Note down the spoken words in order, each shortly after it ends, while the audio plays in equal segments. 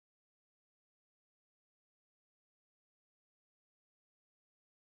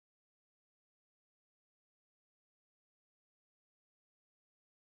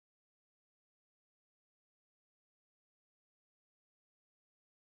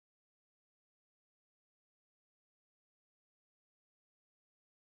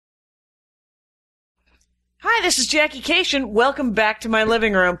Hi, this is Jackie Cation. Welcome back to my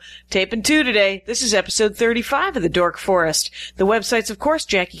living room. Taping 2 today. This is episode 35 of the Dork Forest. The website's, of course,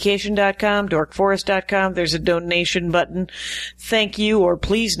 JackieCation.com, DorkForest.com. There's a donation button. Thank you, or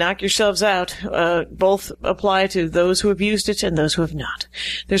please knock yourselves out. Both apply to those who have used it and those who have not.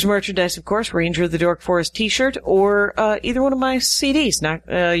 There's merchandise, of course, Ranger of the Dork Forest t-shirt, or either one of my CDs.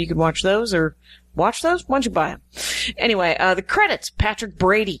 You can watch those, or watch those? Why don't you buy them? Anyway, the credits. Patrick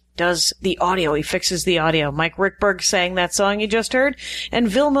Brady does the audio. He fixes the audio. Mike Rickberg sang that song you just heard. And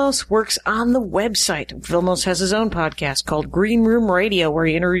Vilmos works on the website. Vilmos has his own podcast called Green Room Radio, where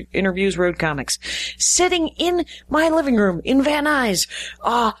he interviews road comics. Sitting in my living room in Van Nuys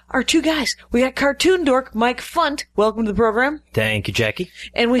are two guys. We got cartoon dork Mike Funt. Welcome to the program. Thank you, Jackie.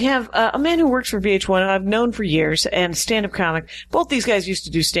 And we have a man who works for VH1 I've known for years, and stand-up comic. Both these guys used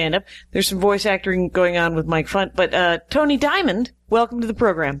to do stand-up. There's some voice acting going on with Mike Funt, but Tony Dimond, welcome to the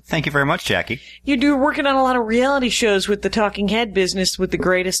program. Thank you very much, Jackie. You're working on a lot of reality shows with the talking head business, with the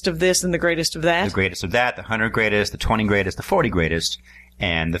greatest of this and the greatest of that. The greatest of that, the 100 greatest, the 20 greatest, the 40 greatest,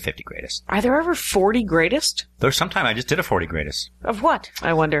 and the 50 greatest. Are there ever 40 greatest? There's sometime I just did a 40 greatest. Of what,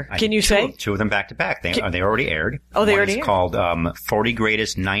 I wonder? Can you say? Two of them back to back. They already aired. Oh, they already aired? It's called 40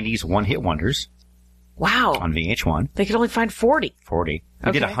 Greatest 90s One-Hit Wonders. Wow. On VH1. They could only find 40. 40.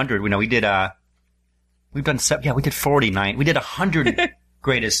 We did 100. We did, we did 49. We did 100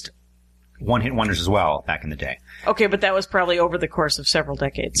 greatest one-hit wonders as well back in the day. Okay, but that was probably over the course of several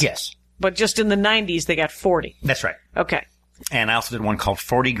decades. Yes. But just in the 90s, they got 40. That's right. Okay. And I also did one called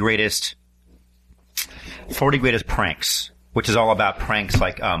 40 Greatest Pranks, which is all about pranks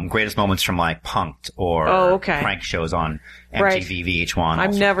like greatest moments from like Punk'd or prank shows on MTV, VH1.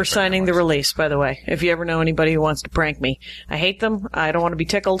 I'm never signing the release, by the way. If you ever know anybody who wants to prank me, I hate them. I don't want to be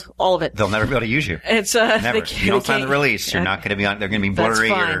tickled. All of it. They'll never be able to use you. It's never. If you don't sign the release, you're not going to be on. They're going to be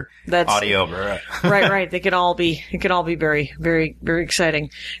blurry or audio. Right. They can all be. It can all be very, very, very exciting.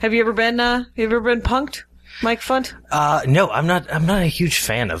 Have you ever been? Punk'd? Mike Funt? No, I'm not a huge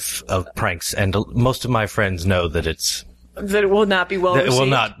fan of pranks, and most of my friends know that that it will not be well received. It will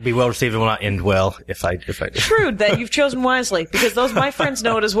not be well received. It will not end well if I. Shrewd that you've chosen wisely, because my friends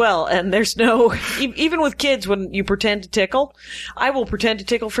know it as well. And there's no, even with kids, when you pretend to tickle, I will pretend to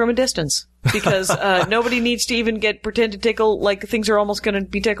tickle from a distance, because nobody needs to even pretend to tickle like things are almost going to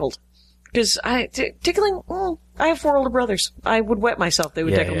be tickled. Because tickling, I have 4 older brothers. I would wet myself. They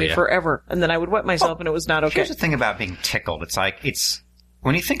would tickle me forever, and then I would wet myself, and it was not okay. Here's the thing about being tickled.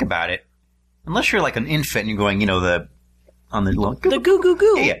 When you think about it, unless you're like an infant and you're going, the goo goo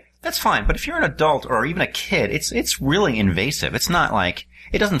goo. Yeah, that's fine. But if you're an adult or even a kid, it's really invasive. It's not like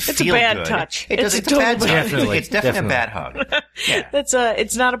it doesn't feel good. It's a bad touch. It's a bad touch. It's definitely a bad hug. Yeah.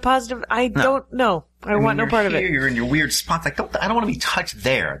 It's not a positive. I don't know. I want no part of it. You're in your weird spots. Like, I don't want to be touched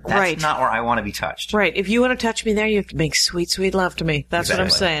there. That's not where I want to be touched. Right. If you want to touch me there, you have to make sweet, sweet love to me. That's what I'm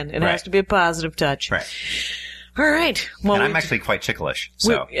saying. It has to be a positive touch. Right. All right. Well, and I'm actually quite ticklish.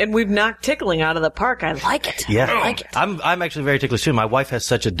 So. We've knocked tickling out of the park. I like it. Yeah. I like it. I'm actually very ticklish too. My wife has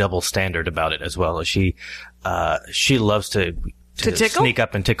such a double standard about it as well. She loves to sneak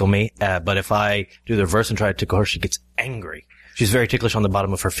up and tickle me. But if I do the reverse and try to tickle her, she gets angry. She's very ticklish on the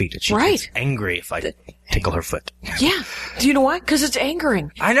bottom of her feet. And she gets angry if I tickle her foot. Yeah. Do you know why? Because it's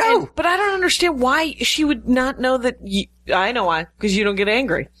angering. I know. But I don't understand why she would not know that. I know why. Because you don't get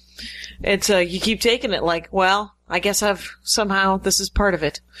angry. It's you keep taking it like, well, I guess this is part of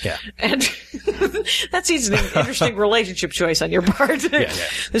it. Yeah. And that's an interesting relationship choice on your part. Yeah.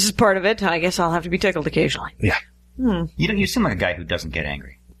 This is part of it. I guess I'll have to be tickled occasionally. Yeah. You seem like a guy who doesn't get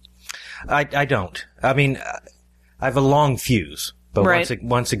angry. I don't. I mean, I have a long fuse, but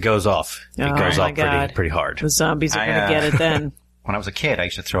once it goes off, it goes off pretty hard. The zombies are going to get it then. When I was a kid, I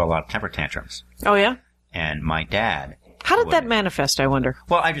used to throw a lot of temper tantrums. Oh, yeah? And my dad... How did that manifest, I wonder?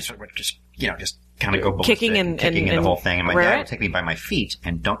 Well, I just kind of go ballistic, kicking and the whole thing. And my dad would take me by my feet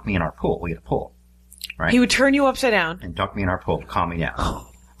and dunk me in our pool. We had a pool, right? He would turn you upside down. And dunk me in our pool to calm me down.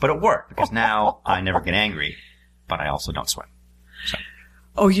 But it worked, because now I never get angry, but I also don't swim. So.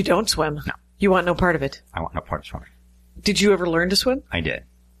 Oh, you don't swim? No. You want no part of it? I want no part of swimming. Did you ever learn to swim? I did.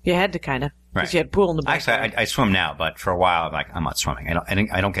 You had to, kind of. Right. Because you had a pool in the back. Actually, I swim now, but for a while, I'm not swimming.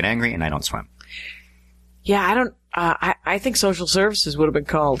 I don't get angry, and I don't swim. Yeah, I don't... I think social services would have been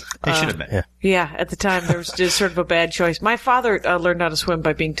called. They should have been. Yeah, at the time, there was just sort of a bad choice. My father learned how to swim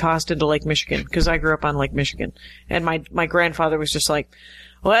by being tossed into Lake Michigan, because I grew up on Lake Michigan. And my grandfather was just like,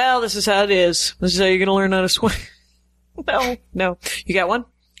 well, this is how it is. This is how you're going to learn how to swim. No. You got one?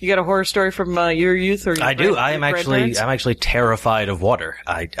 You got a horror story from your youth or your I do. I'm actually terrified of water.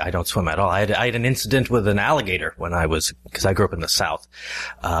 I don't swim at all. I had an incident with an alligator because I grew up in the South.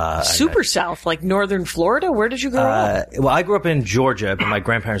 Super South, like northern Florida? Where did you grow up? Well, I grew up in Georgia, but my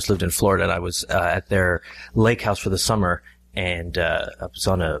grandparents lived in Florida, and I was at their lake house for the summer, and I was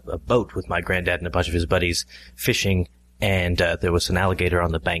on a boat with my granddad and a bunch of his buddies fishing, and there was an alligator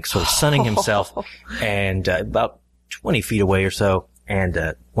on the bank sort of sunning himself, and about 20 feet away or so.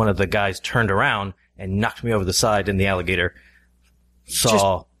 And one of the guys turned around and knocked me over the side, and the alligator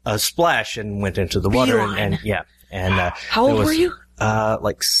saw a splash and went into the water. And how old were you?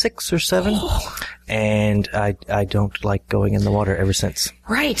 Like 6 or 7. And I don't like going in the water ever since.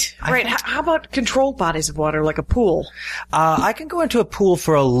 Right. How about controlled bodies of water, like a pool? I can go into a pool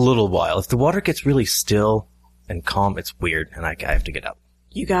for a little while. If the water gets really still and calm, it's weird, and I have to get up.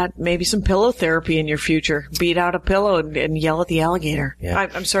 You got maybe some pillow therapy in your future. Beat out a pillow and yell at the alligator. Yeah.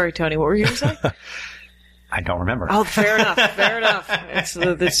 I'm sorry, Tony. What were you going to say? I don't remember. Oh, fair enough. It's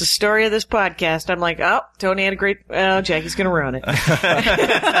the story of this podcast. I'm like, oh, Tony had a great, Jackie's going to ruin it.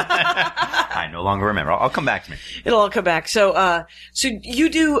 I no longer remember. I'll come back to me. It'll all come back. So you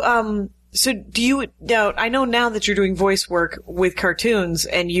do, do you, now, I know now that you're doing voice work with cartoons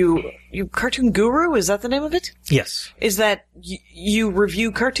and you Cartoon Guru, is that the name of it? Yes. Is that, you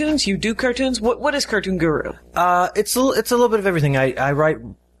review cartoons? You do cartoons? What is Cartoon Guru? It's a little bit of everything. I write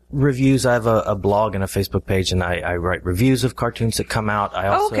reviews. I have a blog and a Facebook page, and I write reviews of cartoons that come out. I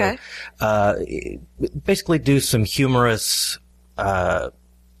also, basically do some humorous,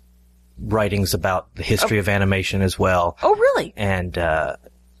 writings about the history of animation as well. Oh, really? And,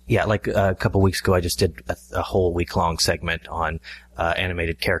 yeah, like a couple weeks ago, I just did a whole week-long segment on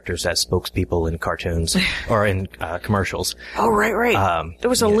animated characters as spokespeople in cartoons or in commercials. Oh, right. There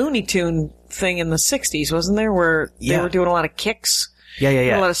was a Looney Tune thing in the 60s, wasn't there, where they were doing a lot of kicks? Yeah.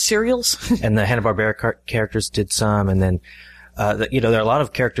 A lot of cereals? And the Hanna-Barbera characters did some, and then, there are a lot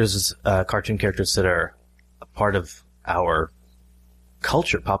of characters, cartoon characters that are a part of our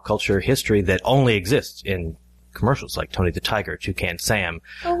culture, pop culture history that only exists in commercials, like Tony the Tiger, Toucan Sam,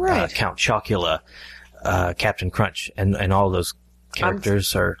 Count Chocula, Captain Crunch, and all those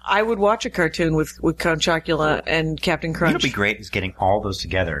characters are... I would watch a cartoon with Count Chocula and Captain Crunch. What would be great is getting all those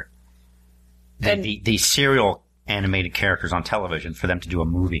together. The serial animated characters on television for them to do a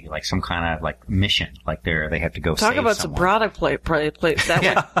movie, like some kind of like mission, like they have to go talk save about someone. some product play.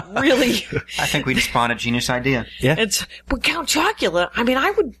 That would really... I think we just spawned a genius idea. Yeah. But Count Chocula, I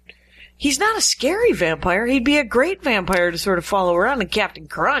mean, he's not a scary vampire. He'd be a great vampire to sort of follow around. And Captain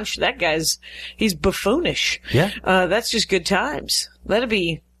Crunch, he's buffoonish. Yeah. That's just good times. That'd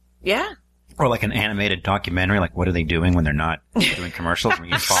be, yeah. Or like an animated documentary, like what are they doing when they're not doing commercials? Where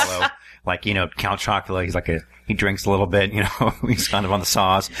you follow, like, Count Chocula, he drinks a little bit, he's kind of on the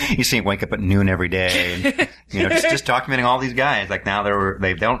sauce. You see him wake up at noon every day and, just documenting all these guys. Like now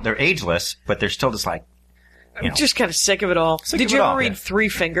they're ageless, but they're still just like, I'm just kind of sick of it all. Did you ever read Three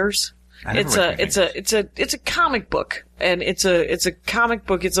Fingers? It's a comic book, and it's a comic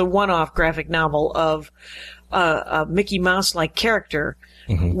book. It's a one-off graphic novel of a Mickey Mouse-like character,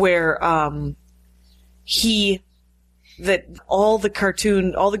 where all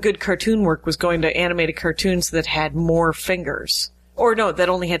the good cartoon work was going to animated cartoons that had more fingers. Or no, that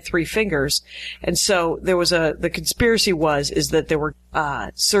only had 3 fingers. And so the conspiracy is that there were,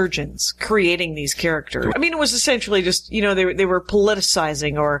 surgeons creating these characters. I mean, it was essentially just, they were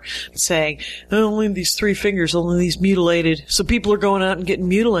politicizing or saying, only these 3 fingers, only these mutilated. So people are going out and getting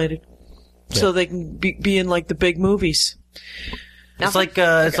mutilated. Yeah. So they can be in like the big movies. It's like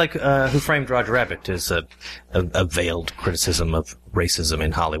Who Framed Roger Rabbit is a veiled criticism of racism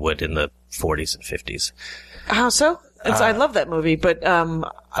in Hollywood in the 40s and 50s. How so? I love that movie, but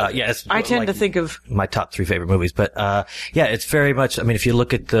I tend to think of my top 3 favorite movies. But it's very much. I mean, if you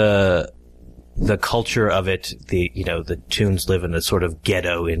look at the culture of it, the Toons live in a sort of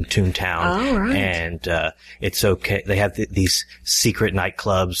ghetto in Toontown, and it's okay. They have these secret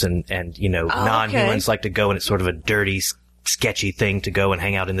nightclubs, and non-humans like to go, and it's sort of a dirty, sketchy thing to go and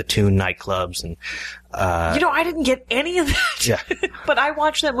hang out in the Toon nightclubs. And I didn't get any of that. Yeah. But I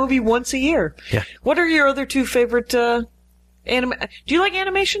watch that movie once a year. Yeah. What are your other 2 favorite do you like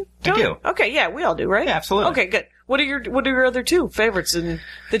animation? I do. Okay, yeah, we all do, right? Yeah, absolutely. Okay, good. What are your other 2 favorites, and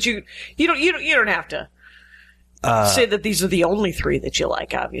that you don't have to say that these are the only 3 that you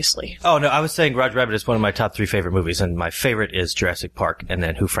like, obviously. Oh no, I was saying Roger Rabbit is one of my top 3 favorite movies, and my favorite is Jurassic Park, and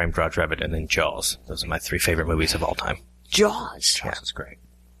then Who Framed Roger Rabbit, and then Jaws. Those are my 3 favorite movies of all time. Jaws. Jaws is great.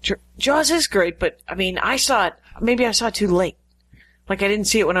 Jaws is great, but I mean, maybe I saw it too late. Like I didn't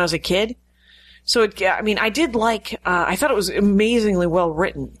see it when I was a kid. So I did like, I thought it was amazingly well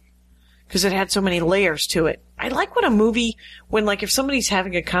written because it had so many layers to it. I like when a movie, if somebody's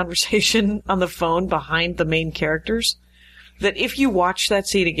having a conversation on the phone behind the main characters, that if you watch that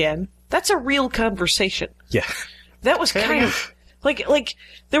scene again, that's a real conversation. Yeah. That was kind of, like,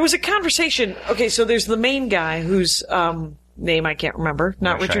 there was a conversation. Okay, so there's the main guy whose, name I can't remember.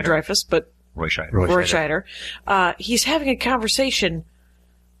 Not Roy Richard Scheider. Dreyfuss, but Roy Scheider. Roy Scheider. He's having a conversation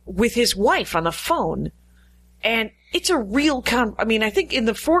with his wife on the phone. And it's a real I think in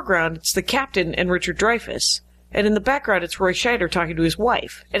the foreground, it's the captain and Richard Dreyfuss. And in the background, it's Roy Scheider talking to his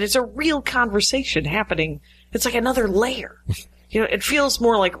wife. And it's a real conversation happening. It's like another layer. It feels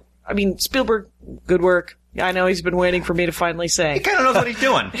more like, Spielberg, good work. I know he's been waiting for me to finally say. He kind of knows what he's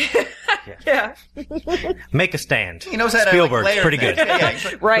doing. Yeah. Make a stand. He knows how to Spielberg's pretty good.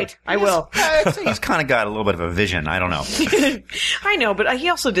 Right, I will. I'd say he's kind of got a little bit of a vision. I don't know. I know, but he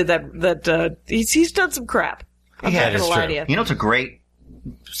also did that he's done some crap. I'm not gonna lie to you. You know, it's a great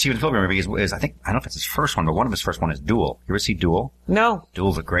Steven Spielberg movie is I don't know if it's his first one, but one of his first one is Duel. You ever see Duel? No.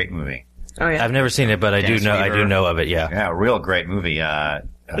 Duel's a great movie. Oh yeah. I've never seen it, but I do know of it, yeah. Yeah, a real great movie.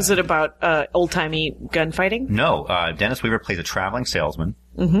 Is it about old-timey gunfighting? No. Dennis Weaver plays a traveling salesman.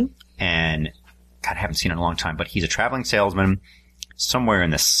 Mm-hmm. And, God, I haven't seen it in a long time, but he's a traveling salesman somewhere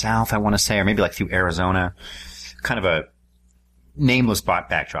in the South, I want to say, or maybe like through Arizona. Kind of a nameless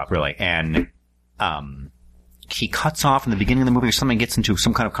backdrop, really. And he cuts off in the beginning of the movie or something, gets into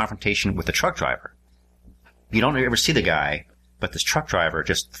some kind of confrontation with the truck driver. You don't ever see the guy, but this truck driver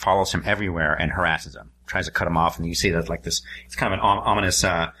just follows him everywhere and harasses him. Tries to cut him off, and you see that like this, it's kind of an ominous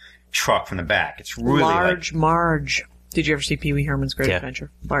truck from the back. It's really Large Marge. Did you ever see Pee Wee Herman's Great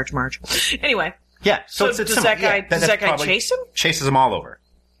Adventure? Large Marge. Anyway. Yeah. So it's does that guy chase him? Chases him all over.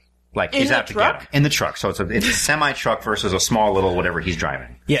 Like he's out to get him. In the truck. So it's a semi-truck versus a small little whatever he's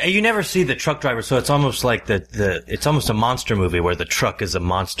driving. Yeah, you never see the truck driver, so it's almost like it's almost a monster movie where the truck is a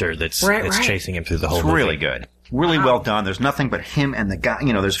monster that's chasing him through the whole movie. It's really good. Really well done. There's nothing but him and the guy.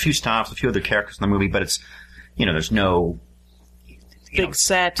 There's a few stops, a few other characters in the movie, but it's, there's no big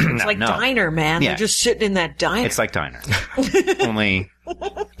set. It's like Diner, man. Yeah. They're just sitting in that diner. It's like Diner. Only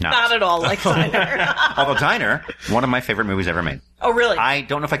not at all like Diner. Although Diner, one of my favorite movies ever made. Oh, really? I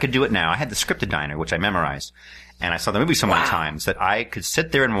don't know if I could do it now. I had the scripted Diner, which I memorized, and I saw the movie so many times that I could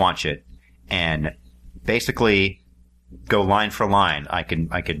sit there and watch it and basically go line for line. I could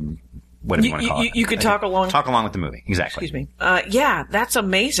whatever you want to call it. You could talk along. Talk along with the movie. Exactly. Excuse me. Yeah, that's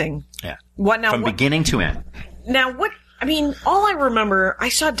amazing. Yeah. What now? From beginning to end. Now, all I remember, I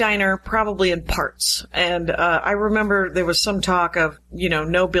saw Diner probably in parts, and I remember there was some talk of,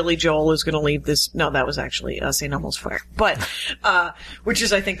 no Billy Joel is going to leave this. No, that was actually St. Elmo's Fire, but which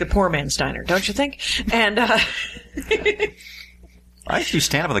is, I think, the poor man's diner, don't you think? And I used to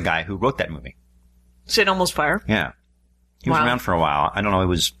stand up with a guy who wrote that movie. St. Elmo's Fire? Yeah. He was around for a while. I don't know, it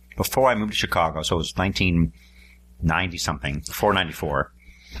was before I moved to Chicago, so it was 1990-something, before 94.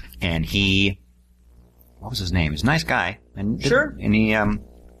 And what was his name? He's a nice guy. And sure. And he,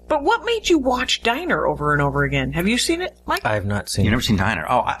 But what made you watch Diner over and over again? Have you seen it, Mike? I have not seen it. You've never seen Diner?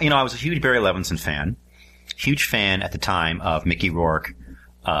 Oh, I was a huge Barry Levinson fan. Huge fan at the time of Mickey Rourke,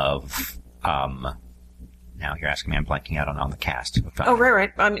 of, now you're asking me, I'm blanking out on the cast. Oh,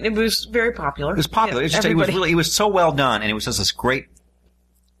 right. I mean, it was very popular. It was popular. Yeah, it was so well done, and it was just this great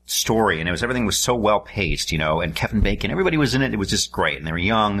story, and everything was so well paced, and Kevin Bacon, everybody was in it. It was just great, and they were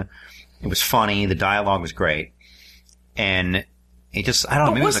young. It was funny. The dialogue was great. And it just, I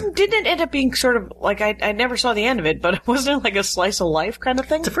don't know. Didn't it end up being sort of like, I never saw the end of it, but wasn't it like a slice of life kind of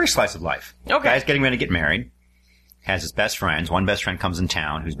thing? It's a very slice of life. Okay. Guy's getting ready to get married. Has his best friends. One best friend comes in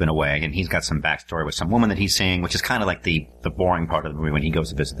town who's been away, and he's got some backstory with some woman that he's seeing, which is kind of like the boring part of the movie when he goes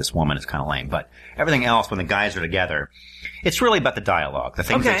to visit this woman is kind of lame. But everything else, when the guys are together, it's really about the dialogue, the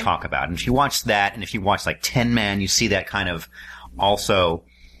things they talk about. And if you watch that, and if you watch like Tin Men, you see that kind of also,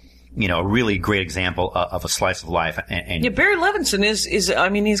 a really great example of a slice of life. And Barry Levinson is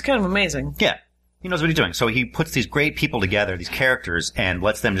he's kind of amazing. Yeah. He knows what he's doing. So he puts these great people together, these characters, and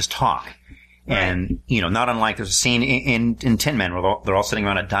lets them just talk. Right. And, not unlike there's a scene in Tin Men where they're all sitting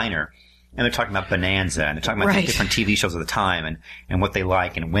around a diner and they're talking about Bonanza and they're talking about different TV shows of the time and what they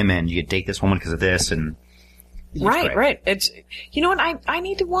like and women. You date this woman because of this and. Right. It's, what? I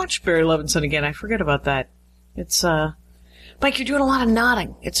need to watch Barry Levinson again. I forget about that. It's, Mike, you're doing a lot of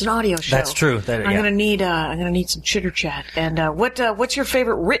nodding. It's an audio show. That's true. I'm gonna need some chitter chat. And what's your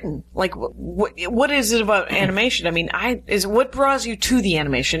favorite written? Like, what is it about animation? I mean, what draws you to the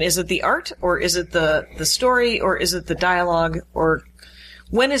animation? Is it the art, or is it the story, or is it the dialogue, or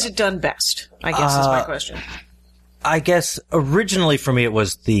when is it done best? I guess is my question. I guess originally for me it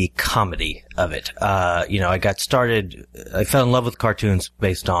was the comedy of it. I fell in love with cartoons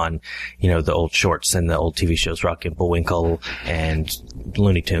based on, the old shorts and the old TV shows, Rocky and Bullwinkle and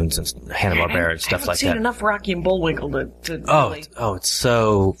Looney Tunes and Hanna-Barbera and stuff like that. I haven't seen enough Rocky and Bullwinkle to really... Oh, it's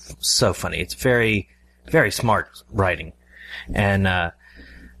so funny. It's very, very smart writing. And,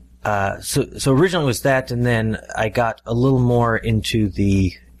 so originally it was that, and then I got a little more into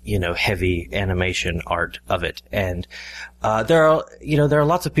the, heavy animation art of it. And, there are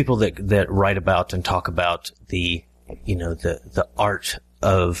lots of people that write about and talk about the art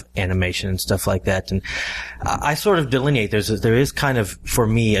of animation and stuff like that. And I sort of delineate, there is kind of, for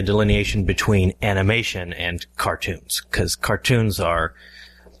me, a delineation between animation and cartoons, because cartoons are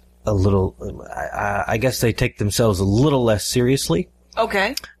a little, I guess they take themselves a little less seriously.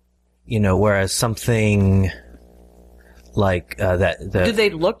 Okay. Whereas something like that. Do they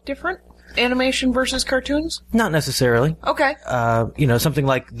look different? Animation versus cartoons? Not necessarily. Okay. Something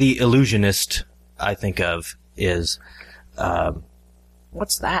like The Illusionist, I think of, is.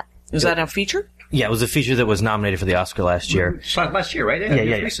 What's that? Is that a feature? Yeah, it was a feature that was nominated for the Oscar last year. Last year, right?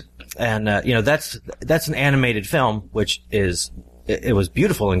 Yeah. And, that's an animated film, which is, it was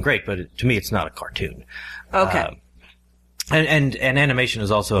beautiful and great, but to me it's not a cartoon. Okay. And animation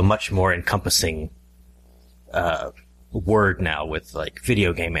is also a much more encompassing, word now with like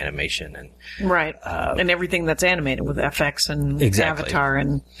video game animation and. Right. And everything that's animated with FX and Avatar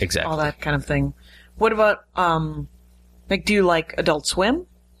and all that kind of thing. What about, do you like Adult Swim?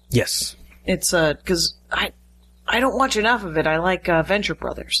 Yes. It's, cause I don't watch enough of it. I like, Venture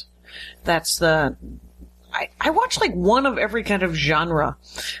Brothers. That's the, I watch like one of every kind of genre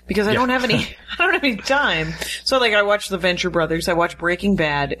because I don't have any time. So like I watch the Venture Brothers, I watch Breaking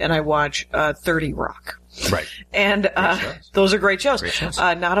Bad, and I watch, 30 Rock. Right. And, those are great shows.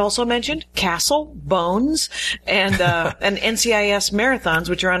 Not also mentioned, Castle, Bones, and NCIS marathons,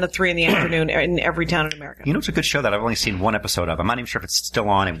 which are on at 3 in the afternoon in every town in America. It's a good show that I've only seen one episode of. I'm not even sure if it's still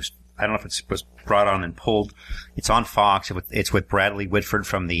on. I don't know if it was brought on and pulled. It's on Fox. It's with Bradley Whitford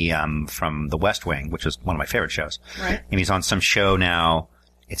from the West Wing, which is one of my favorite shows. Right. And he's on some show now.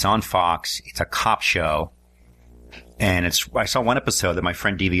 It's on Fox. It's a cop show. And I saw one episode that my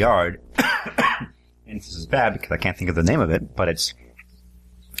friend DVR'd. And this is bad because I can't think of the name of it, but it's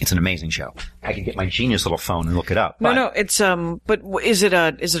an amazing show. I can get my genius little phone and look it up. No, it's but is it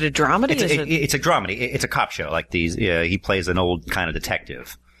a dramedy? It's a dramedy. It's a cop show. Like he plays an old kind of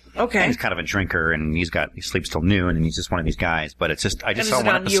detective. Okay. And he's kind of a drinker, and he sleeps till noon, and he's just one of these guys. But it's just I just saw one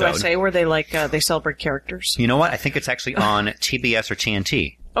episode. Is it on USA where they celebrate characters? You know what? I think it's actually on TBS or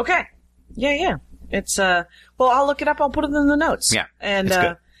TNT. Okay. Yeah. It's I'll look it up. I'll put it in the notes. Yeah. And it's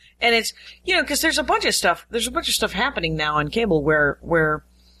good. And it's, because there's a bunch of stuff happening now on cable where,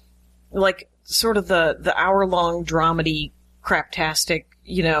 like, sort of the hour-long dramedy, craptastic,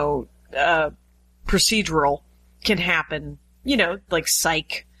 procedural can happen, like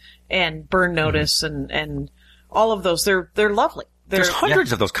Psych and Burn Notice and all of those. They're lovely. There's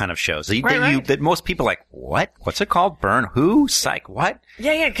hundreds of those kind of shows that most people are like, what? What's it called? Burn? Who? Psych? What?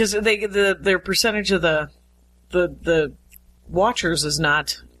 Yeah, because their percentage of the watchers is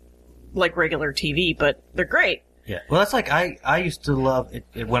not like regular TV, but they're great. Yeah. Well, that's like, I used to love,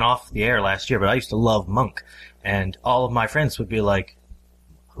 it went off the air last year, but I used to love Monk. And all of my friends would be like,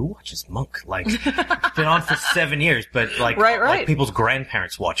 who watches Monk? Like, it's been on for 7 years, but like, right. like people's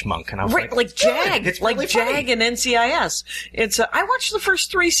grandparents watch Monk. And I was like Jag. It's like really Jag funny. and NCIS. It's, I watched the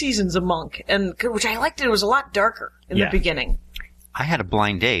first 3 seasons of Monk, which I liked. It was a lot darker in the beginning. I had a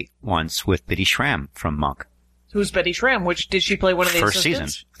blind date once with Biddy Schramm from Monk. Who's Betty Schramm? Did she play one of the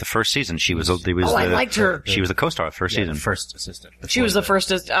assistants? The first season. She was. I liked her. She was the co-star of the first season. First assistant. She was the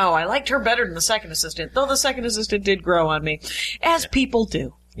first. I liked her better than the second assistant. Though the second assistant did grow on me, as people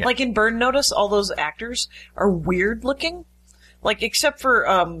do. Yeah. Like in Burn Notice, all those actors are weird looking. Like except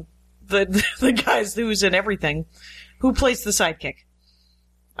for the guys who's in everything, who plays the sidekick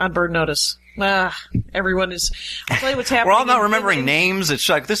on Burn Notice. Everyone is. I'll tell you what's happening. We're all not remembering names. It's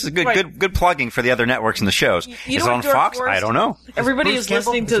like this is good plugging for the other networks and the shows. Is it on Fox? I don't know. Everybody is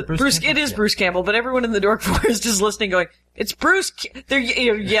listening to Bruce. It is Bruce Campbell, but everyone in the Dork Forest is listening, going, "It's Bruce." They're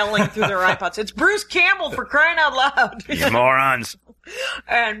yelling through their iPods. It's Bruce Campbell, for crying out loud! You morons.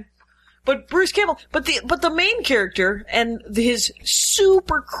 But Bruce Campbell, but the main character and his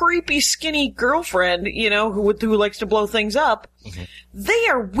super creepy skinny girlfriend, who likes to blow things up, they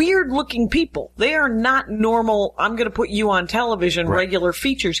are weird looking people. They are not normal, I'm gonna put you on television, regular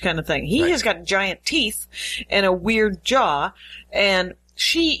features kind of thing. He has got giant teeth and a weird jaw, and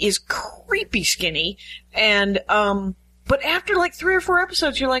she is creepy skinny, and, but after like 3 or 4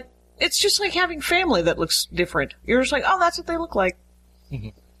 episodes, you're like, it's just like having family that looks different. You're just like, oh, that's what they look like. Mm-hmm.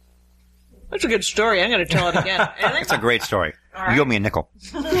 That's a good story. I'm going to tell it again. It's a great story. Right. You owe me a nickel.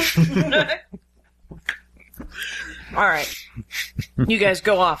 All right. You guys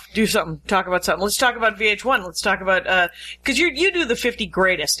go off. Do something. Talk about something. Let's talk about VH1. Let's talk about, cause you do the 50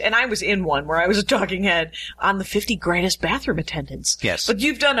 greatest, and I was in one where I was a talking head on the 50 greatest bathroom attendants. Yes. But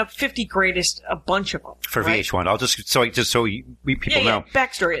you've done a 50 greatest, a bunch of them. For right? VH1. I'll just so people know.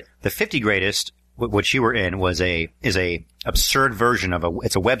 Backstory. The 50 greatest, which you were in, is a absurd version of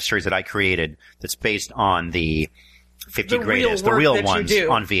it's a web series that I created that's based on the 50 greatest, the real ones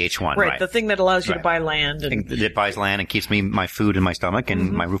on VH1. Right, the thing that allows you to buy land. It buys land and keeps me my food in my stomach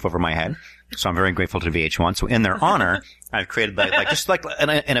and my roof over my head. So I'm very grateful to VH1. So in their honor, I've created just like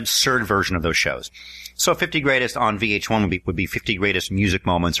an absurd version of those shows. So 50 greatest on VH1 would be 50 greatest music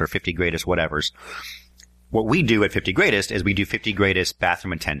moments or 50 greatest whatevers. What we do at 50 Greatest is we do 50 Greatest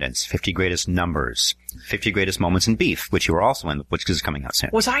Bathroom Attendants, 50 Greatest Numbers, 50 Greatest Moments in Beef, which you were also in, which is coming out soon.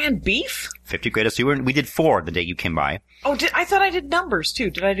 Was I in Beef? 50 Greatest. We did 4 the day you came by. Oh, I thought I did Numbers too.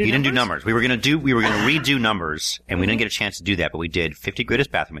 Did I do You numbers? didn't do Numbers. We were going to redo Numbers, and we didn't get a chance to do that, but we did 50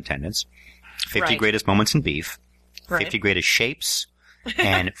 Greatest Bathroom Attendants, 50 Greatest Moments in Beef, 50 Greatest Shapes,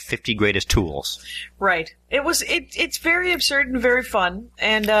 and 50 Greatest Tools. Right. It's very absurd and very fun.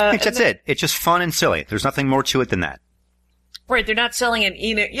 And, that's it. It's just fun and silly. There's nothing more to it than that. Right. They're not selling an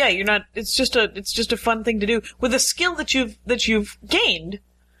yeah, you're not, it's just a fun thing to do with a skill that you've gained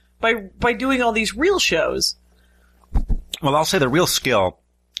by doing all these real shows. Well, I'll say the real skill,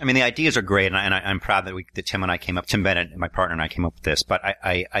 I mean, the ideas are great, and I'm proud that Tim and I came up, Tim Bennett, my partner, and I came up with this, but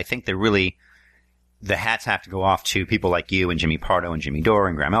I think they're really, the hats have to go off to people like you and Jimmy Pardo and Jimmy Dore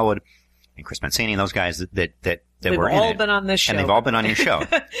and Graham Elwood and Chris Mancini and those guys that were in it. They've all been on this show. And they've all been on your show.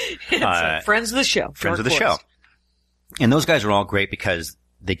 Friends of the show. Friends of the show. And those guys are all great because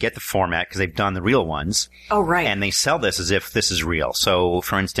they get the format because they've done the real ones. Oh, right. And they sell this as if this is real. So,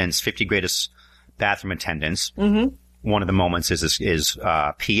 for instance, 50 Greatest Bathroom Attendants. Mm-hmm. One of the moments is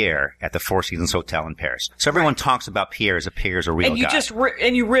Pierre at the Four Seasons Hotel in Paris. So everyone talks about Pierre as if Pierre's a real guy. And you just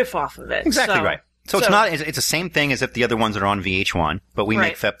you riff off of it. Exactly right. So it's the same thing as if the other ones are on VH1, but we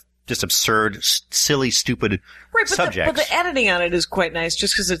make just absurd, silly, stupid subjects. But the editing on it is quite nice,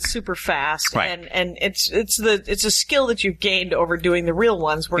 just because it's super fast, and it's a skill that you've gained over doing the real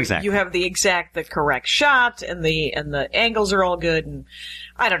ones, where you have the correct shot, and the angles are all good, and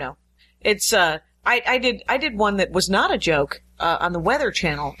I don't know. It's I did one that was not a joke on the Weather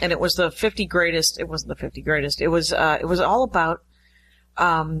Channel, and it was the 50 greatest. It wasn't the 50 greatest. It was all about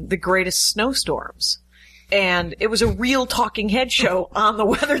the greatest snowstorms. And it was a real talking head show on the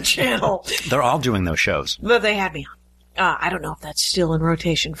Weather Channel. They're all doing those shows. But they had me on. I don't know if that's still in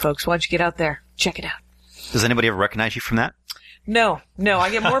rotation, folks. Why don't you get out there? Check it out. Does anybody ever recognize you from that? No. I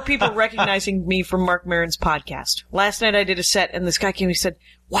get more people recognizing me from Mark Maron's podcast. Last night I did a set, and this guy came and he said,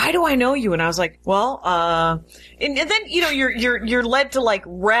 "Why do I know you?" And I was like, "Well, and then you're led to like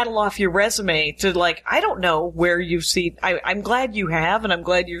rattle off your resume to like, I don't know where you've seen. I'm glad you have, and I'm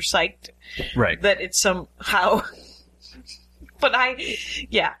glad you're psyched, right? That it's somehow." But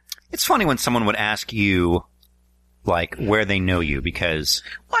it's funny when someone would ask you like where they know you, because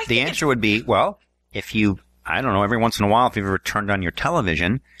the answer would be, well, if you. I don't know, every once in a while, if you've ever turned on your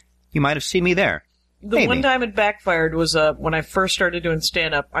television, you might have seen me there. The one time it backfired was when I first started doing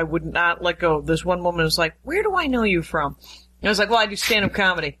stand-up. I would not let go. This one woman was like, "Where do I know you from?" And I was like, "Well, I do stand-up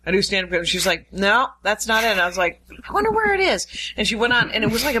comedy. She's like, "No, that's not it." And I was like, "I wonder where it is." And she went on, and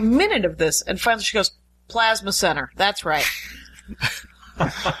it was like a minute of this. And finally she goes, "Plasma Center. That's right."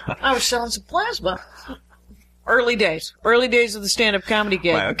 I was selling some plasma. Early days of the stand-up comedy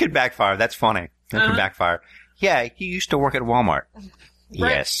gig. Well, it could backfire. That's funny. It could backfire. Yeah, you used to work at Walmart. Right.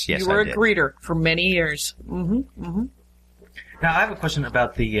 Yes, you were a greeter for many years. Mm-hmm. Mm-hmm. Now, I have a question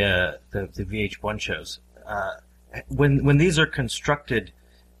about the VH1 shows. When these are constructed,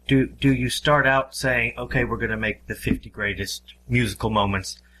 do you start out saying, okay, we're going to make the 50 greatest musical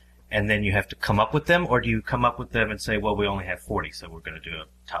moments, and then you have to come up with them, or do you come up with them and say, well, we only have 40, so we're going to do a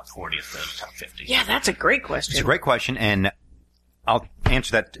top 40 instead of top 50? Yeah, that's a great question. It's a great question, and I'll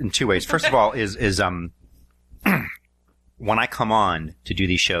answer that in two ways. First of all, is when I come on to do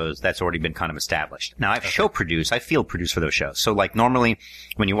these shows, that's already been kind of established. Now, I field produce for those shows. So, like, normally,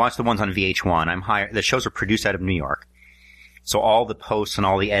 when you watch the ones on VH1, the shows are produced out of New York. So all the posts and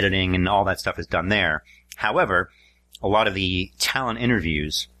all the editing and all that stuff is done there. However, a lot of the talent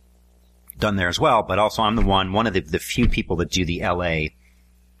interviews done there as well, but also I'm one of the few people that do the LA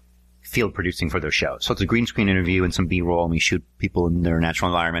field producing for those shows. So it's a green screen interview and some B-roll, and we shoot people in their natural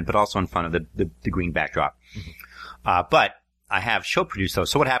environment, but also in front of the green backdrop. Mm-hmm. But I have show produced those.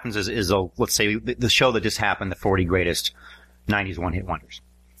 So what happens is let's say the show that just happened, the 40 greatest 90s one-hit wonders.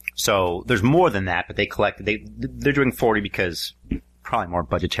 So there's more than that, but they're doing 40 because probably more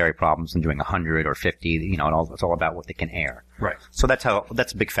budgetary problems than doing 100 or 50. You know, it's all about what they can air. Right. So that's a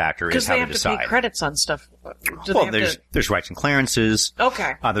big factor is how they decide. Because they have to pay credits on stuff. There's rights and clearances.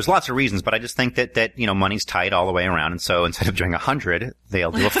 Okay. There's lots of reasons, but I just think that you know, money's tight all the way around, and so instead of doing 100,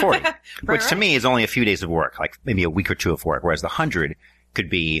 they'll do a 40, which to me is only a few days of work, like maybe a week or two of work, whereas the 100 could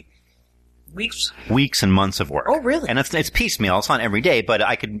be weeks and months of work. Oh, really? And it's piecemeal. It's not every day, but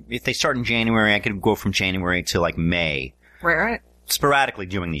if they start in January, I could go from January to like May. Right. Sporadically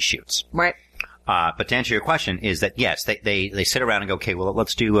doing these shoots. Right. But to answer your question is that yes, they sit around and go, okay, well,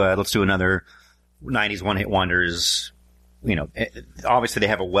 let's do another 90s one-hit wonders. You know, obviously they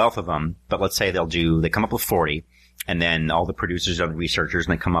have a wealth of them, but let's say they come up with 40, and then all the producers are the researchers,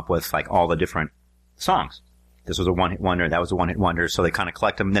 and they come up with like all the different songs. This was a one-hit wonder, that was a one-hit wonder, so they kind of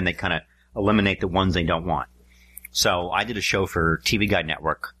collect them, and then they kind of eliminate the ones they don't want. So I did a show for TV Guide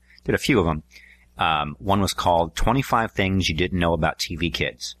Network, did a few of them. One was called 25 Things You Didn't Know About TV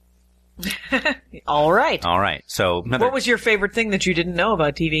Kids. All right. So what was your favorite thing that you didn't know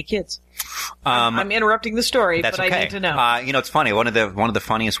about TV Kids? I'm interrupting the story, but okay. I need to know. You know, it's funny. One of the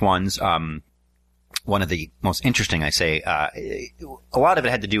funniest ones, one of the most interesting, I say, a lot of it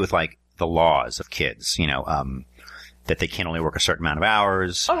had to do with like the laws of kids, you know, that they can only work a certain amount of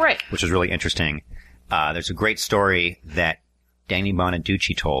hours. Oh, right. Which is really interesting. There's a great story that Danny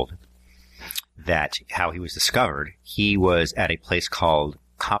Bonaducci told that how he was discovered. He was at a place called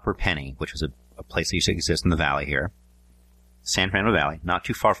Copper Penny, which was a place that used to exist in the valley here. San Fernando Valley, not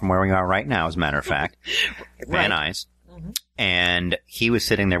too far from where we are right now, as a matter of fact. Van Nuys. Mm-hmm. And he was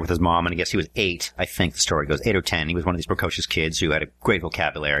sitting there with his mom, and I guess he was 8, I think the story goes, 8 or 10. He was one of these precocious kids who had a great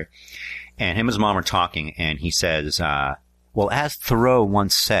vocabulary. And him and his mom are talking, and he says, well, as Thoreau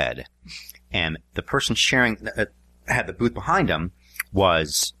once said, and the person sharing, had the booth behind him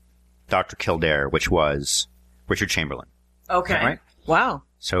was Dr. Kildare, which was Richard Chamberlain. Okay. Right? Wow.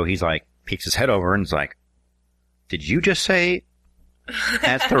 So he's like, peeks his head over and is like, did you just say,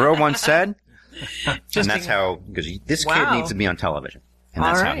 as Thoreau once said? And that's how, because this kid needs to be on television. And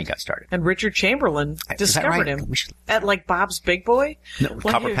that's how he got started. And Richard Chamberlain discovered him at like Bob's Big Boy? No,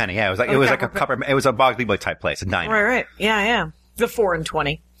 Copper Penny. Yeah, it was a Bob's Big Boy type place, a diner. Right. Yeah. The 4 and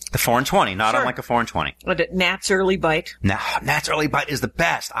 20. The 4 and 20, not unlike a 4 and 20. Nat's Early Bite. Nat's Early Bite is the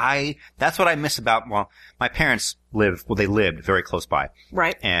best. That's what I miss about, my parents lived very close by.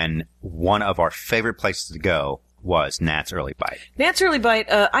 Right. And one of our favorite places to go was Nat's Early Bite. Nat's Early Bite,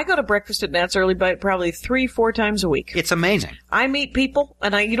 I go to breakfast at Nat's Early Bite probably 3-4 times a week. It's amazing. I meet people,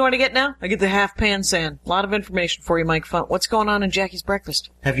 and you know what I get now? I get the half pan sand. A lot of information for you, Mike Funt. What's going on in Jackie's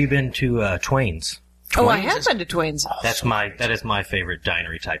breakfast? Have you been to Twain's? Oh, I have been to Twain's. That is my favorite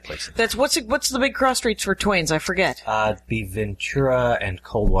dinery type place. That's what's the big cross streets for Twain's? I forget. Be Ventura and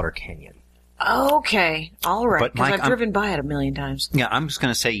Coldwater Canyon. Okay, all right. Because I've driven by it a million times. Yeah, I'm just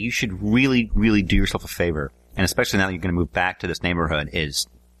going to say you should really, really do yourself a favor, and especially now that you're going to move back to this neighborhood, is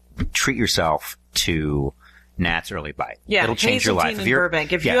treat yourself to Nat's Early Bite. Yeah, it'll change your life. If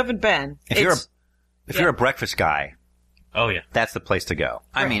you haven't been, if you're a breakfast guy, oh yeah, that's the place to go.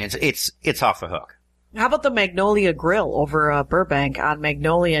 Right. I mean, it's off the hook. How about the Magnolia Grill over Burbank on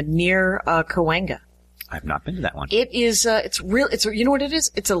Magnolia near Cahuenga? I've not been to that one. It is. You know what it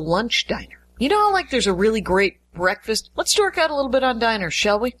is? It's a lunch diner. You know how there's a really great breakfast? Let's dork out a little bit on diners,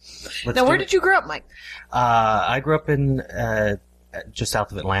 shall we? Where did you grow up, Mike? I grew up in just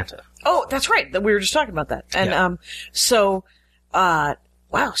south of Atlanta. Oh, that's right. We were just talking about that. And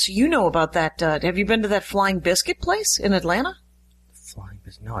wow. So you know about that? Have you been to that Flying Biscuit place in Atlanta? Flying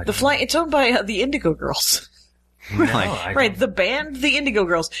Biscuit? No, I don't. It's owned by the Indigo Girls. Really? Right, the band, the Indigo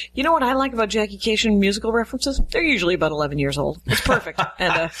Girls. You know what I like about Jackie Cation musical references? They're usually about 11 years old. It's perfect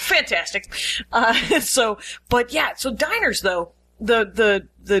and fantastic. So diners though, the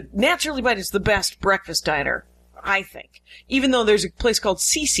Nat's Early Bite is the best breakfast diner, I think. Even though there's a place called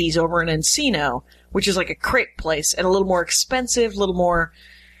Cece's over in Encino, which is like a crepe place and a little more expensive, a little more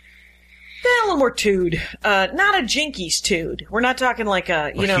tood. Not a Jinkies tood. We're not talking like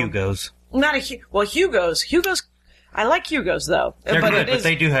Hugo's. Not Hugo's. Hugo's. I like Hugo's though. They're good, but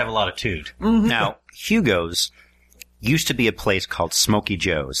they do have a lot of tood. Mm-hmm. Now, Hugo's used to be a place called Smoky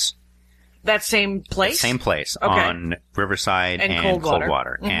Joe's. That same place? On Riverside and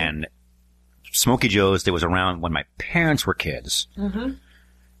Coldwater. Mm-hmm. And Smoky Joe's that was around when my parents were kids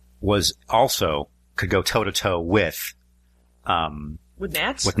was also could go toe to toe with With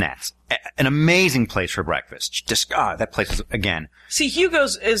gnats? With gnats. An amazing place for breakfast. Just, that place is, again. See,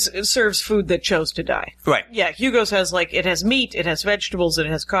 Hugo's serves food that chose to die. Right. Yeah, Hugo's has it has meat, it has vegetables, it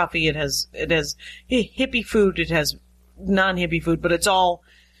has coffee, it has hippie food, it has non-hippie food, but it's all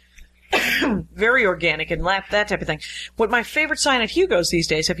very organic and that type of thing. What my favorite sign at Hugo's these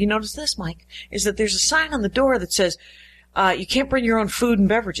days, have you noticed this, Mike, is that there's a sign on the door that says, you can't bring your own food and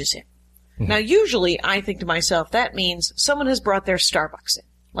beverages in. Mm-hmm. Now, usually, I think to myself, that means someone has brought their Starbucks in.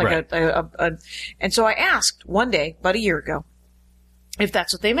 And so I asked one day, about a year ago, if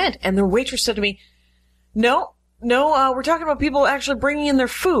that's what they meant. And the waitress said to me, no, we're talking about people actually bringing in their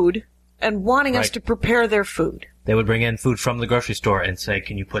food and wanting us to prepare their food. They would bring in food from the grocery store and say,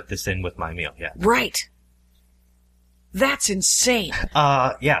 can you put this in with my meal? Yeah. Right. That's insane.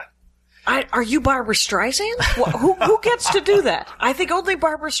 Yeah. Are you Barbara Streisand? Who gets to do that? I think only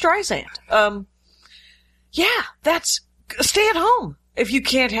Barbara Streisand. Yeah, that's, stay at home. If you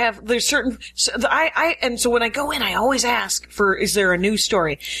can't have, there's certain, and so when I go in, I always ask for, is there a news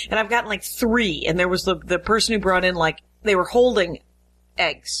story? And I've gotten 3, and there was the person who brought in, they were holding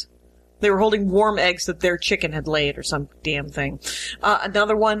eggs. They were holding warm eggs that their chicken had laid or some damn thing.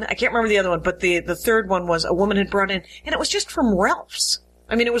 Another one, I can't remember the other one, but the third one was a woman had brought in, and it was just from Ralph's.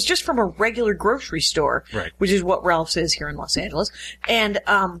 I mean, it was just from a regular grocery store, which is what Ralph's is here in Los Angeles. And,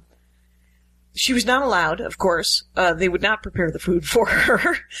 she was not allowed, of course. They would not prepare the food for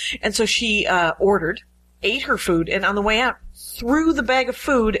her. And so she, ordered, ate her food, and on the way out, threw the bag of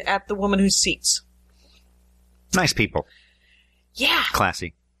food at the woman whose seats. Nice people. Yeah.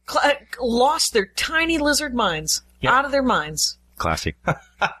 Classy. Lost their tiny lizard minds. Yep. Out of their minds. Classy.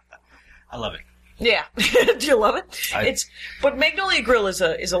 I love it. Yeah. Do you love it? But Magnolia Grill is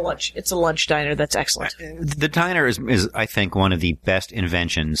a lunch. It's a lunch diner that's excellent. The diner is I think one of the best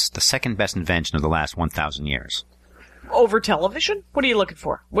inventions, the second best invention of the last 1,000 years. Over television? What are you looking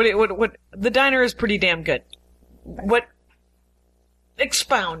for? What the diner is pretty damn good. What?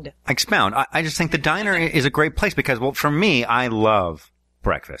 Expound. I just think the diner is a great place because, well, for me, I love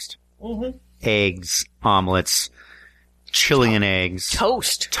breakfast. Mm-hmm. Eggs, omelets, chili and eggs.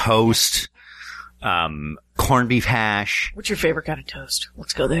 Toast. Corned beef hash. What's your favorite kind of toast?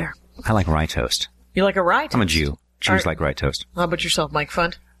 Let's go there. I like rye toast. You like a rye toast? I'm a Jew. Jews like rye toast. How about yourself, Mike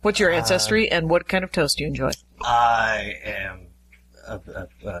Funt? What's your ancestry and what kind of toast do you enjoy? I am a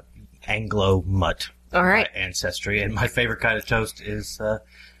Anglo mutt. All right. Ancestry, and my favorite kind of toast is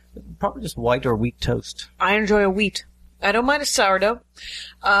probably just white or wheat toast. I enjoy a wheat. I don't mind a sourdough.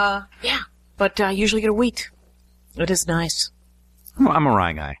 But I usually get a wheat. It is nice. I'm a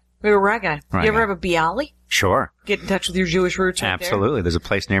rye guy. You're a rye guy. You ever have a bialy? Sure. Get in touch with your Jewish roots right Absolutely. there? There's a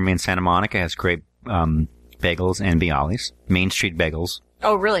place near me in Santa Monica that has great bagels and bialys. Main Street Bagels.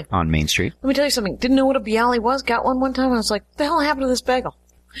 Oh, really? On Main Street. Let me tell you something. Didn't know what a bialy was. Got one time, and I was like, what the hell happened to this bagel?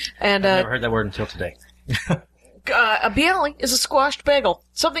 And I've never heard that word until today. A bialy is a squashed bagel.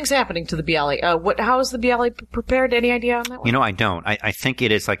 Something's happening to the bialy. How is the bialy prepared? Any idea on that one? You know, I don't. I think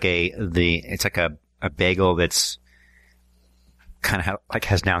it is like it's like a bagel that's kind of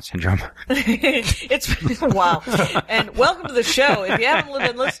has Down syndrome. It's wow. And welcome to the show. If you haven't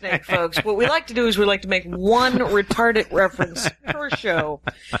been listening, folks, what we like to do is we like to make one retarded reference per show.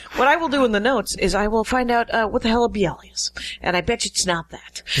 What I will do in the notes is I will find out what the hell a bialy is, and I bet you it's not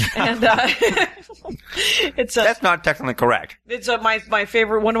that. And it's that's not technically correct. It's my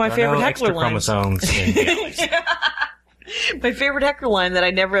favorite, one of my favorite heckler lines. Chromosomes in bialys. My favorite heckler line that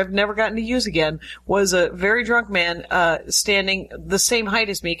have never gotten to use again was a very drunk man standing the same height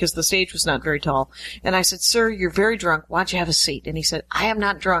as me because the stage was not very tall. And I said, "Sir, you're very drunk. Why don't you have a seat?" And he said, "I am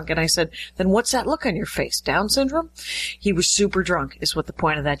not drunk." And I said, "Then what's that look on your face? Down syndrome?" He was super drunk is what the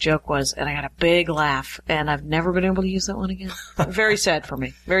point of that joke was. And I got a big laugh. And I've never been able to use that one again. Very sad for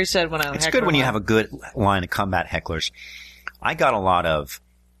me. Very sad when I It's good when you have a good line to combat hecklers. I got a lot of,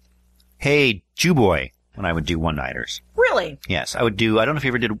 "Hey, Jew boy," when I would do one-nighters. Really? Yes. I would do, I don't know if you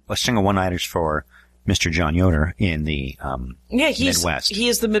ever did a single one-nighters for Mr. John Yoder in the Midwest. He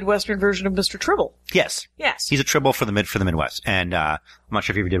is the Midwestern version of Mr. Tribble. Yes. Yes. He's a Tribble for the Midwest. And I'm not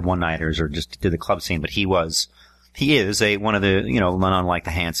sure if you ever did one-nighters or just did the club scene, but he is one of the, none unlike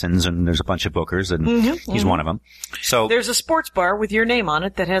the Hansons, and there's a bunch of bookers, and he's one of them. So there's a sports bar with your name on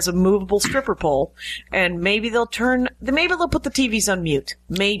it that has a movable stripper pole, and maybe they'll put the TVs on mute.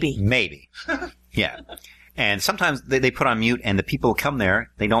 Maybe. Yeah. And sometimes they put on mute and the people come there,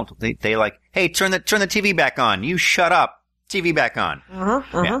 they like, "Hey, turn the TV back on. You shut up. TV back on."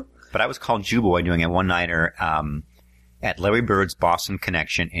 Yeah. But I was called Jew Boy doing a one-nighter, at Larry Bird's Boston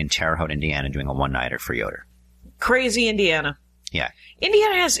Connection in Terre Haute, Indiana, doing a one-nighter for Yoder. Crazy Indiana. Yeah.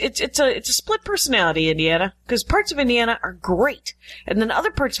 Indiana has it's a split personality, Indiana, because parts of Indiana are great, and then other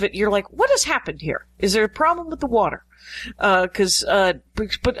parts of it you're like, what has happened here? Is there a problem with the water? But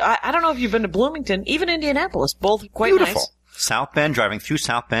I don't know if you've been to Bloomington, even Indianapolis, both quite Beautiful. nice. South Bend, driving through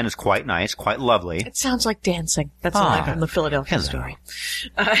South Bend is quite nice, quite lovely. It sounds like dancing. That's a line from the Philadelphia story.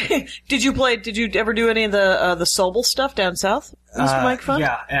 Did you ever do any of the Sobel stuff down south, Mr. Mike Funt?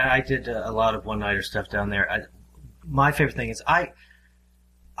 Yeah, and I did a lot of one-nighter stuff down there. My favorite thing is I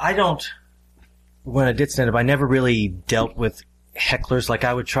don't, when I did stand-up, I never really dealt with hecklers. Like,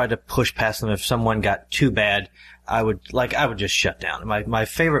 I would try to push past them. If someone got too bad, I would just shut down. My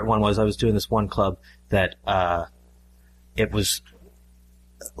favorite one was I was doing this one club that, it was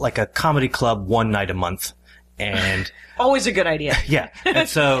like a comedy club one night a month. And always a good idea. Yeah. And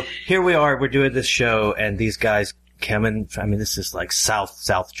so here we are, we're doing this show, and these guys come in. I mean, this is like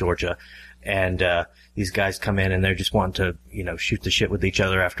South Georgia. And, these guys come in and they're just wanting to, shoot the shit with each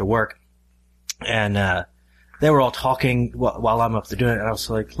other after work. And, they were all talking while I'm up there doing it. And I was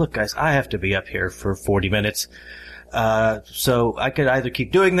like, look, guys, I have to be up here for 40 minutes. So I could either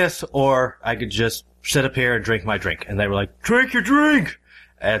keep doing this or I could just sit up here and drink my drink. And they were like, drink your drink.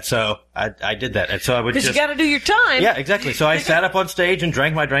 And so I did that. And so I would just... Because you got to do your time. Yeah, exactly. So I sat up on stage and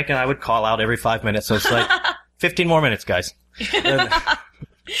drank my drink, and I would call out every 5 minutes. So it's like, 15 more minutes, guys.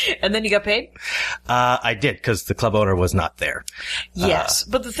 And then you got paid? I did, because the club owner was not there. Yes.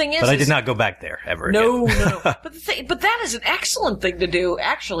 But the thing is... But I did not go back there ever again. No. But that is an excellent thing to do,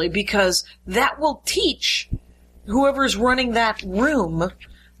 actually, because that will teach whoever's running that room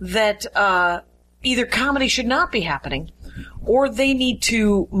that either comedy should not be happening or they need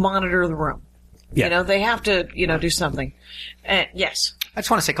to monitor the room. Yeah. They have to, do something. Yes. I just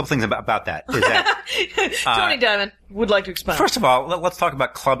want to say a couple things about that. Is that Tony Dimond would like to expound. First of all, let's talk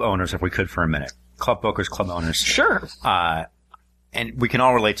about club owners if we could for a minute. Club bookers, club owners. Sure. And we can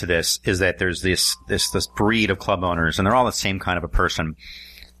all relate to this, is that there's this breed of club owners, and they're all the same kind of a person.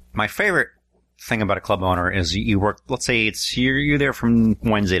 My favorite thing about a club owner is you work, let's say you're there from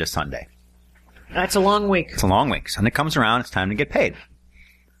Wednesday to Sunday. That's a long week. It's a long week. Sunday comes around, it's time to get paid.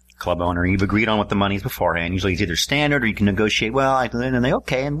 Club owner, you've agreed on what the money is beforehand. Usually it's either standard or you can negotiate, and they,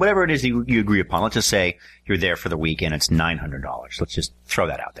 okay, and whatever it is you agree upon. Let's just say you're there for the week and it's $900. Let's just throw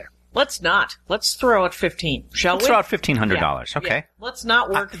that out there. Let's not. Let's throw out 15, shall we? Let's throw out $1,500. Okay. Yeah. Let's not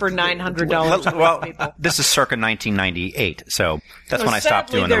work for $900. Well, this is circa 1998, so that's when I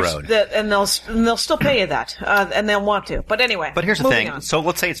stopped doing the road. And they'll still pay you that, and they'll want to. But anyway. But here's the thing. So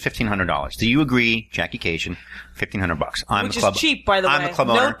let's say it's $1,500. Do you agree, Jackie Cation? $1,500. I'm Which the club. Is cheap, by the way. I'm the club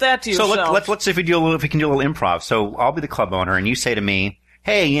owner. Note that to yourself. So let's see if we can do a little improv. So I'll be the club owner, and you say to me,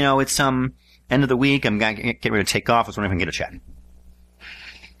 "Hey, it's end of the week. I'm gonna get ready to take off. I was wondering if I can get a check."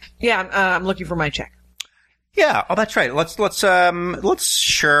 Yeah, I'm looking for my check. Yeah, that's right.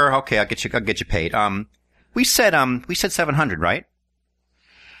 Sure. Okay, I'll get you paid. We said 700, right?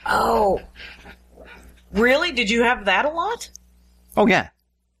 Oh. Really? Did you have that a lot? Oh yeah.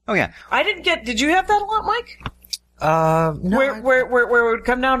 Did you have that a lot, Mike? No. Where it would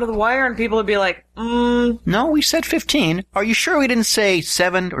come down to the wire and people would be like, No, we said 15. Are you sure we didn't say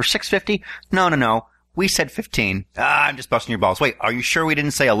 7 or 650? No. We said 15. I'm just busting your balls. Wait, are you sure we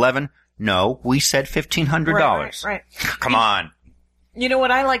didn't say 11? No, we said $1,500. Right. Come on. You know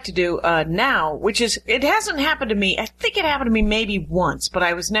what I like to do now, which is, it hasn't happened to me. I think it happened to me maybe once, but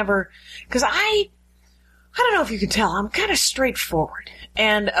I was never, because I don't know if you can tell, I'm kind of straightforward.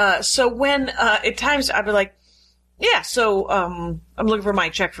 And so when at times I'd be like, yeah, so I'm looking for my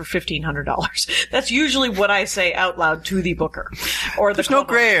check for $1,500. That's usually what I say out loud to the booker. Or There's no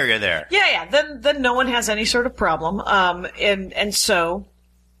gray area there. Yeah. Then no one has any sort of problem. And so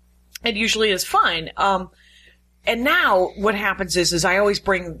it usually is fine. And now what happens is I always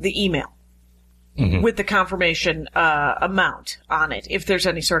bring the email with the confirmation amount on it if there's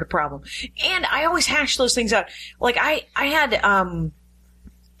any sort of problem. And I always hash those things out. Like I had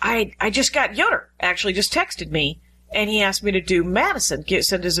I just got Yoder actually just texted me. And he asked me to do Madison,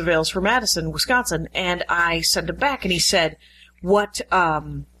 send his avails for Madison, Wisconsin. And I sent him back and he said, what,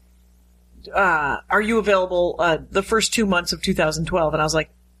 are you available, the first 2 months of 2012? And I was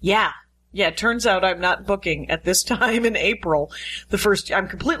like, yeah, it turns out I'm not booking at this time in April. I'm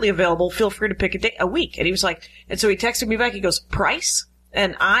completely available. Feel free to pick a week. And he was like, and so he texted me back. He goes, price?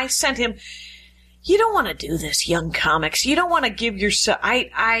 And I sent him, you don't want to do this, young comics. You don't want to give yourself.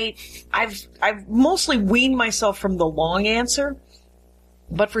 I've mostly weaned myself from the long answer,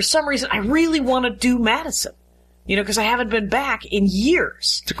 but for some reason I really want to do Madison. Because I haven't been back in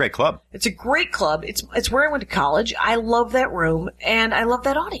years. It's a great club. It's a great club. It's where I went to college. I love that room and I love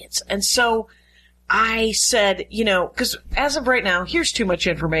that audience. And so I said, because as of right now, here's too much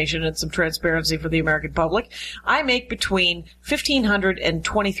information and some transparency for the American public. I make between $1,500 and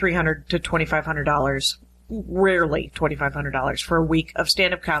 $2,300 to $2,500, rarely $2,500 for a week of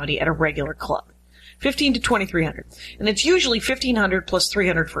stand-up comedy at a regular club. $1,500 to $2,300. And it's usually $1,500 plus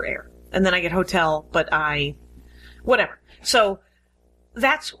 $300 for air. And then I get hotel, but whatever. So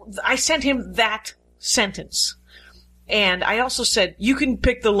I sent him that sentence. And I also said, you can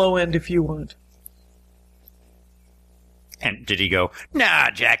pick the low end if you want. And did he go, nah,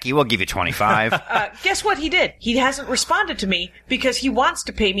 Jackie, we'll give you 25? Guess what he did? He hasn't responded to me because he wants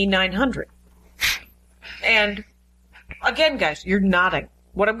to pay me $900. And again, guys, you're nodding.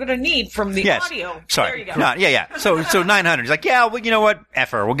 What I'm going to need from the audio. Sorry. There you go. No, yeah. So 900. He's like, yeah, well, you know what?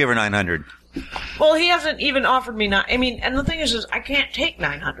 F her. We'll give her 900. Well, he hasn't even offered me and the thing is I can't take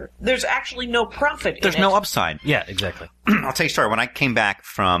 900. There's actually no profit There's no upside. Yeah, exactly. I'll tell you a story. When I came back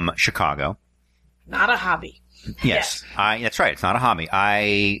from Chicago. Not a hobby. Yes. That's right. It's not a hobby.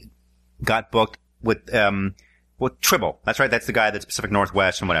 I got booked with Tribble. That's right. That's the guy that's Pacific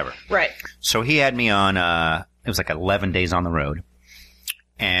Northwest and whatever. Right. So he had me on, it was like 11 days on the road.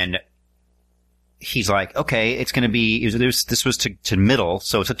 And he's like, okay, it's going to be, this was to middle,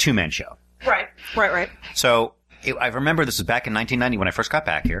 so it's a two-man show. Right. So I remember this was back in 1990 when I first got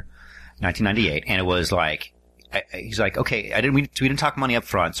back here, 1998, and it was like, he's like, okay, we didn't talk money up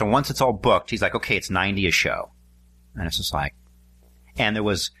front. So once it's all booked, he's like, okay, it's $90 a show. And it's just like, and I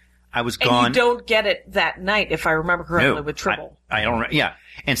was gone. And you don't get it that night, if I remember correctly, with Tribble. I don't, yeah.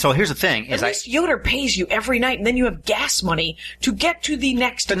 And so here's the thing. At least Yoder pays you every night, and then you have gas money to get to the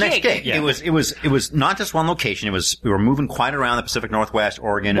next gig. Next gig. Yeah. It was not just one location. We were moving quite around the Pacific Northwest,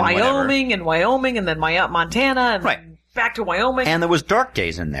 Oregon, Wyoming, and then Montana, and back to Wyoming. And there was dark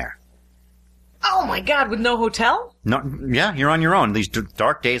days in there. Oh my God, with no hotel? No, yeah, you're on your own. These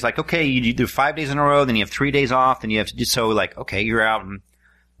dark days, like, okay, you do 5 days in a row, then you have 3 days off, then you have to do, so like, okay, you're out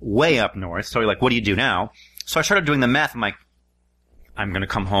way up north. So you're like, what do you do now? So I started doing the math. I'm like, I'm going to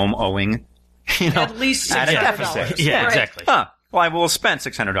come home owing, at least $600. At a deficit. Yeah, right. Exactly. Well, I will spend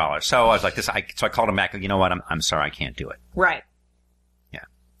 $600. So I was like, so I called him back. You know what? I'm sorry, I can't do it. Right. Yeah.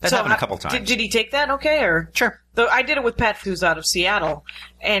 That's happened a couple times. Did he take that okay, or? Sure. Though I did it with Pat, who's out of Seattle,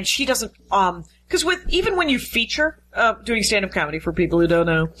 and she doesn't, cause even when you feature, doing stand-up comedy for people who don't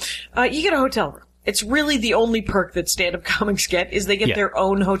know, you get a hotel room. It's really the only perk that stand-up comics get is they get their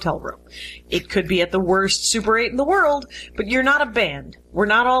own hotel room. It could be at the worst Super 8 in the world, but you're not a band. We're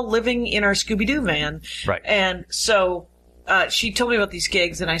not all living in our Scooby-Doo van. Right. And so, she told me about these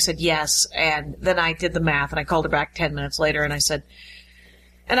gigs, and I said yes, and then I did the math, and I called her back 10 minutes later, and I said,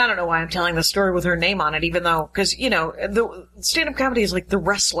 and I don't know why I'm telling the story with her name on it, even though, because, the stand-up comedy is like The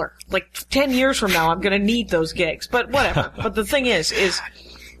Wrestler. Like, 10 years from now, I'm going to need those gigs. But whatever. But the thing is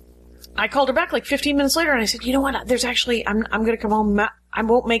I called her back like 15 minutes later, and I said, you know what, there's actually, I'm going to come home, I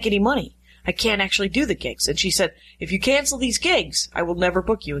won't make any money. I can't actually do the gigs. And she said, if you cancel these gigs, I will never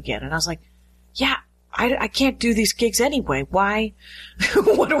book you again. And I was like, yeah, I can't do these gigs anyway. Why?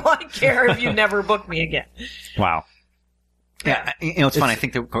 What do I care if you never book me again? Wow. Yeah, it's funny. I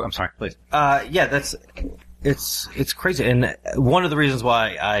think I'm sorry, please. It's crazy. And one of the reasons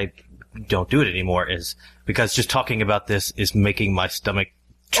why I don't do it anymore is because just talking about this is making my stomach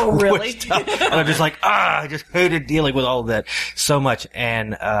twist. Really? And I'm just like, I just hated dealing with all of that so much.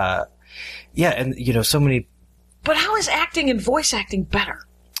 And, so many. But how is acting and voice acting better?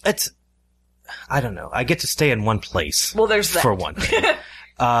 I don't know. I get to stay in one place. Well, there's that. For one thing.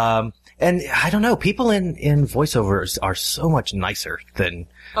 And I don't know, people in voiceovers are so much nicer than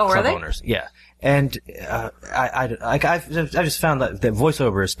club owners. Yeah. And, I've just found that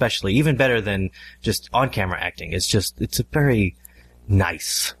voiceover especially, even better than just on-camera acting, it's a very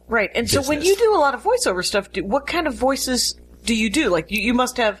nice. Right. And business. So when you do a lot of voiceover stuff, what kind of voices do you do? Like, you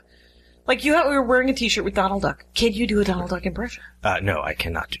must have, like, you were wearing a t-shirt with Donald Duck. Can you do a Donald Duck impression? No, I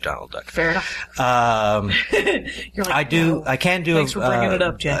cannot do Donald Duck. Fair enough. You're like, I can do. Thanks for bringing it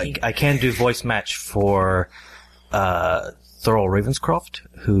up, Jackie. I can do voice match for, Thurl Ravenscroft,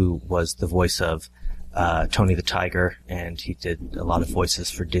 who was the voice of, Tony the Tiger, and he did a lot of voices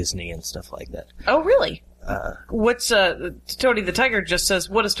for Disney and stuff like that. Oh, really? What's, Tony the Tiger just says,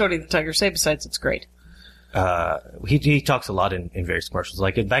 what does Tony the Tiger say besides it's great? He talks a lot in various commercials.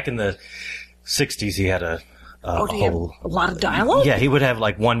 Like back in the 60s, he had a whole, a lot of dialogue? Yeah, he would have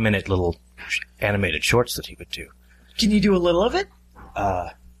like 1 minute little animated shorts that he would do. Can you do a little of it?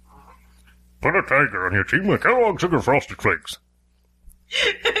 Put a tiger on your team with Kellogg's Sugar Frosted Flakes.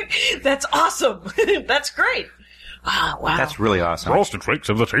 That's awesome. That's great. Oh, wow. That's really awesome. Frosted Flakes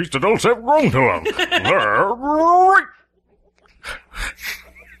have the taste adults have grown to love. They're great.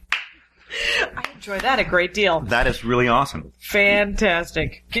 I enjoy that a great deal. That is really awesome.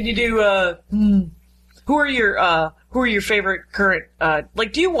 Fantastic. Can you do, who are your favorite current,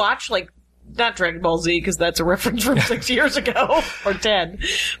 do you watch, not Dragon Ball Z, because that's a reference from 6 years ago, or 10,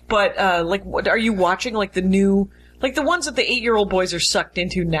 but, what, are you watching, the new, the ones that the 8-year-old boys are sucked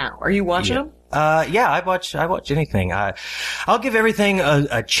into now? Are you watching them? Yeah, I watch anything. I'll give everything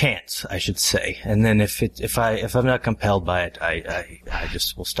a chance, I should say. And then if I'm not compelled by it, I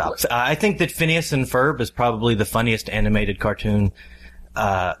just will stop. I think that Phineas and Ferb is probably the funniest animated cartoon,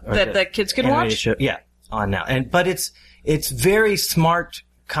 that kids can watch? Show, yeah, on now. But it's very smart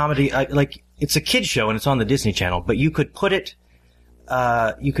comedy. It's a kid show and it's on the Disney Channel, but you could put it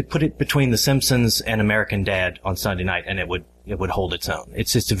between The Simpsons and American Dad on Sunday night and it would hold its own.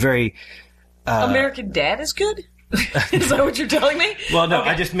 It's just a very, American Dad is good? Is that what you're telling me? Well, no, okay.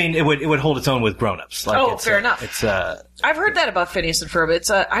 I just mean it would hold its own with grown-ups. Fair enough. It's I've heard that about Phineas and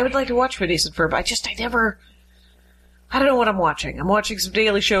Ferb. I would like to watch Phineas and Ferb. I don't know what I'm watching. I'm watching some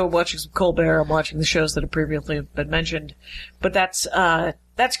Daily Show, I'm watching some Colbert, I'm watching the shows that have previously been mentioned. But that's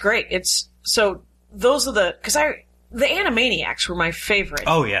great. Those are the Animaniacs were my favorite.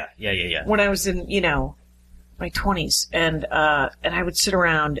 Oh yeah. When I was in, my 20s, and I would sit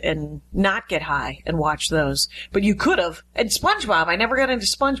around and not get high and watch those. But you could have. And SpongeBob, I never got into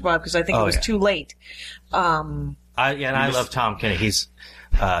SpongeBob because I think it was too late. I love Tom Kenny. He's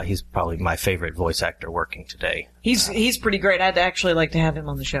probably my favorite voice actor working today. He's pretty great. I'd actually like to have him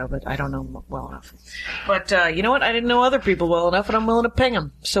on the show, but I don't know him well enough. But you know what? I didn't know other people well enough, and I'm willing to ping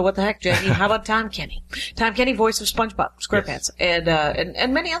them. So what the heck, Jackie? How about Tom Kenny? Tom Kenny, voice of SpongeBob SquarePants, yes.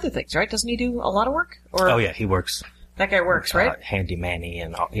 and many other things, right? Doesn't he do a lot of work? Oh yeah, he works. That guy works, right? Handy Manny,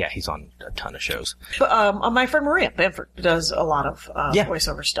 and he's on a ton of shows. But my friend Maria Bamford does a lot of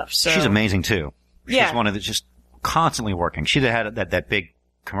voiceover stuff. So she's amazing too. She's one of the just constantly working. She had that big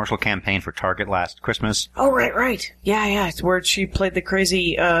commercial campaign for Target last Christmas. Oh, right. Yeah. It's where she played the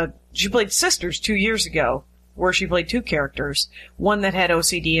crazy, she played Sisters 2 years ago, where she played two characters, one that had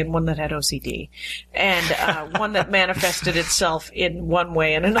OCD and one that had OCD. And, one that manifested itself in one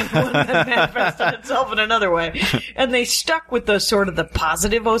way and another one that manifested itself in another way. And they stuck with the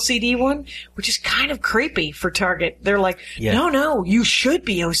positive OCD one, which is kind of creepy for Target. They're like, no, you should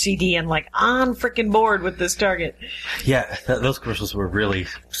be OCD and on freaking board with this Target. Yeah, those commercials were really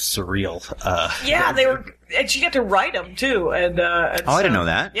surreal. They were, and she got to write them too. And I didn't know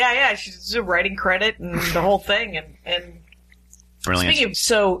that. Yeah, she's a writing credit and the whole thing. And brilliant. Speaking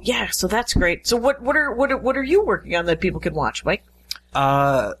of, so that's great. So what are you working on that people can watch, Mike?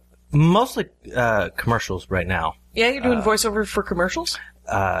 Mostly commercials right now. Yeah, you're doing voiceover for commercials?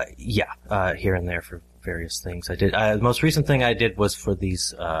 Here and there for various things. I did. The most recent thing I did was for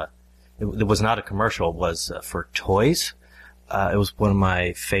these. It was not a commercial. It was for toys. It was one of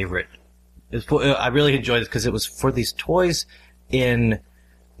my favorite. I really enjoyed it because it was for these toys in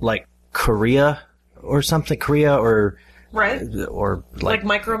Korea or something. Korea or right or like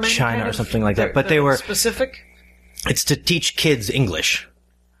Microman China or something like that. But they were specific. It's to teach kids English.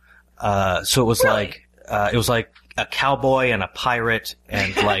 So it was really? It was like a cowboy and a pirate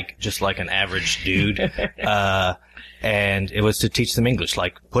and just like an average dude. And it was to teach them English,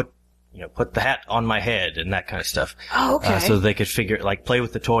 put the hat on my head and that kind of stuff. Oh, okay. So they could play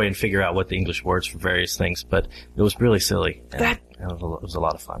with the toy and figure out what the English words for various things. But it was really silly. It was a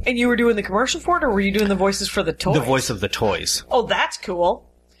lot of fun. And you were doing the commercial for it, or were you doing the voices for the toys? The voice of the toys. Oh, that's cool.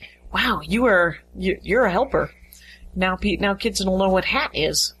 Wow, you're a helper. Now kids will know what hat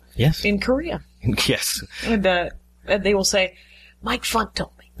is. Yes. In Korea. Yes. And they will say, Mike Funt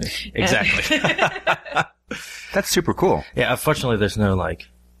told me. Exactly. That's super cool. Yeah, unfortunately there's no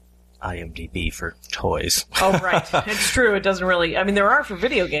IMDb for toys. Oh, right. It's true. It doesn't really... I mean, there are for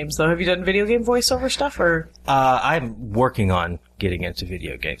video games, though. Have you done video game voiceover stuff, or...? I'm working on getting into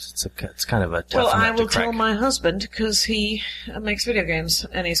video games. It's kind of a tough nut to crack. Well, I will tell my husband, because he makes video games,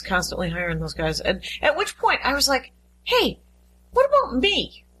 and he's constantly hiring those guys. And at which point, I was like, hey, what about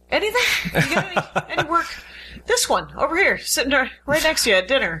me? Anything? You got any work? This one, over here, sitting right next to you at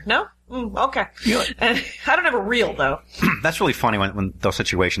dinner. No? Okay. And I don't have a reel, though. That's really funny when those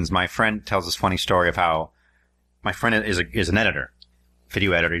situations. My friend tells this funny story of how my friend is an editor,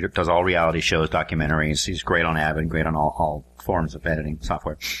 video editor. He does all reality shows, documentaries. He's great on Avid, great on all forms of editing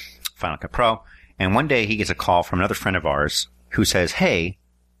software, Final Cut Pro. And one day he gets a call from another friend of ours who says, hey,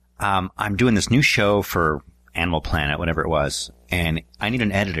 I'm doing this new show for Animal Planet, whatever it was, and I need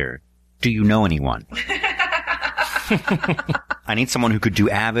an editor. Do you know anyone? I need someone who could do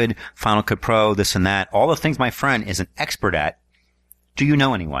Avid, Final Cut Pro, this and that. All the things my friend is an expert at. Do you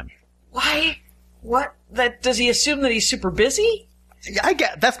know anyone? Why? What? Does he assume that he's super busy? I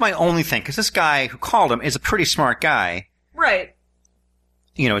get that's my only thing, because this guy who called him is a pretty smart guy. Right.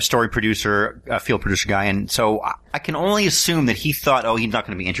 You know, a story producer, a field producer guy, and so I can only assume that he thought, oh, he's not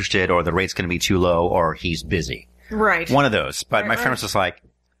going to be interested, or the rate's going to be too low, or he's busy. Right. One of those. But my friend was just like,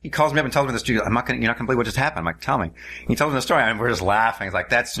 he calls me up and tells me this, you're not going to believe what just happened. I'm like, tell me. He tells me the story, and we're just laughing. He's like,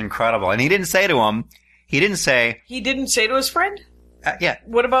 that's incredible. And he didn't say to his friend? Yeah.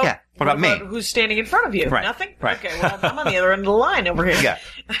 What about me? Who's standing in front of you? Right. Nothing? Right. Okay, well, I'm on the other end of the line over here. Yeah.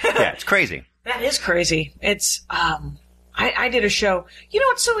 Yeah, it's crazy. That is crazy. It's, I did a show. You know,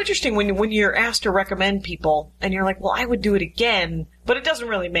 it's so interesting when you're asked to recommend people and you're like, well, I would do it again, but it doesn't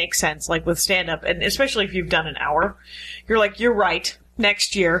really make sense, like with stand-up, and especially if you've done an hour. You're like, you're right.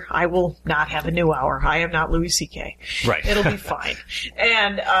 Next year, I will not have a new hour. I am not Louis C.K. Right. It'll be fine.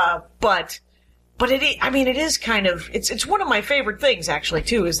 And, but it is kind of, it's one of my favorite things, actually,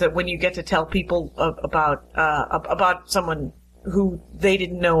 too, is that when you get to tell people about someone who they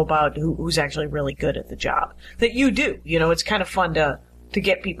didn't know about, who's actually really good at the job, that you do. You know, it's kind of fun to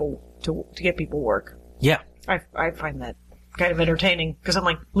get people to get people work. Yeah. I find that kind of entertaining, because I'm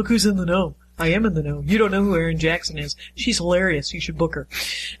like, look who's in the know. I am in the know. You don't know who Erin Jackson is. She's hilarious. You should book her.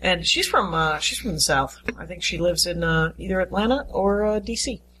 And she's from the South. I think she lives in either Atlanta or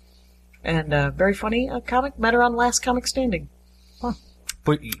DC. And very funny comic. Met her on Last Comic Standing. Huh.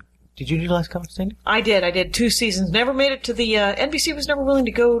 But did you do Last Comic Standing? I did. I did 2 seasons. Never made it to the NBC was never willing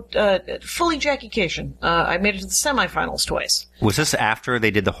to go fully Jackie Cation. I made it to the semifinals twice. Was this after they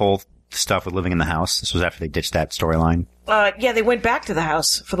did the whole stuff with living in the house? This was after they ditched that storyline? Yeah, they went back to the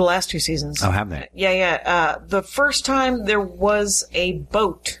house for the last 2 seasons. Oh, have they? Yeah. The first time there was a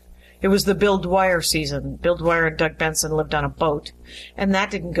boat. It was the Bill Dwyer season. Bill Dwyer and Doug Benson lived on a boat, and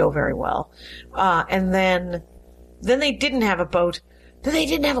that didn't go very well. And then they didn't have a boat. Then they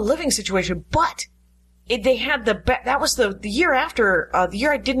didn't have a living situation, but they had that was the year after, the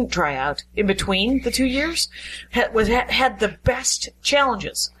year I didn't try out, in between the 2 years, had the best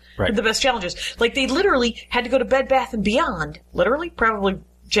challenges. Right. The best challenges. Like, they literally had to go to Bed Bath & Beyond. Literally? Probably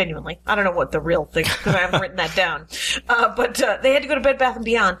genuinely. I don't know what the real thing, because I haven't written that down. But they had to go to Bed Bath &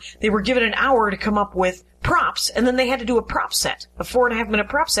 Beyond. They were given an hour to come up with props, and then they had to do a prop set, a 4.5-minute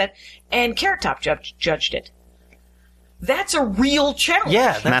prop set, and Carrot Top judged it. That's a real challenge.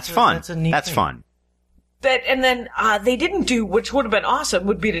 Yeah, that's fun. That's a neat thing. Fun. And then they didn't do, which would have been awesome,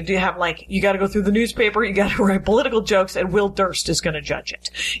 would be to have, like, you got to go through the newspaper, you got to write political jokes, and Will Durst is going to judge it,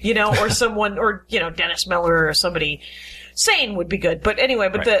 you know, or someone, or Dennis Miller or somebody sane would be good. But anyway,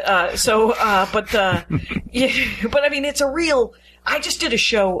 but right. But I mean, it's a real. I just did a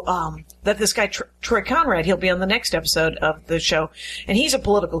show that this guy Troy Conrad, he'll be on the next episode of the show, and he's a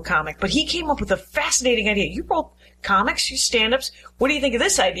political comic, but he came up with a fascinating idea. You wrote comics, you stand-ups. What do you think of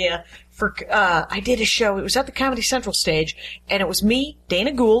this idea? I did a show. It was at the Comedy Central stage, and it was me,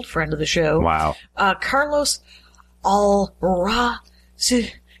 Dana Gould, friend of the show. Wow. Carlos Alrazgui.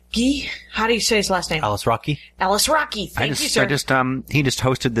 How do you say his last name? Alice Rocky. Alice Rocky. Thank you, sir. He just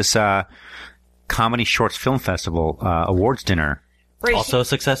hosted this Comedy Shorts Film Festival awards dinner. Right. Also a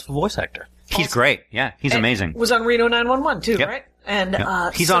successful voice actor. He's great. Yeah, he's amazing. Was on Reno 911 too, yep. right? And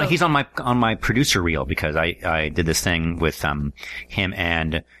yep. He's on my producer reel, because I did this thing with him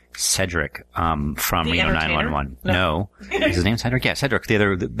and Cedric from Reno 911. No. Is his name Cedric? Yeah, Cedric.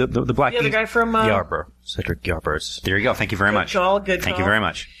 The black. The other guy from Yarber. Cedric Yarbers. There you go. Thank you very much. Good call. Thank you very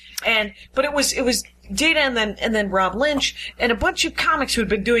much. But it was Dana and then Rob Lynch and a bunch of comics who had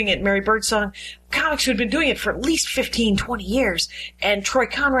been doing it, Mary Birdsong, comics who had been doing it for at least 15, 20 years. And Troy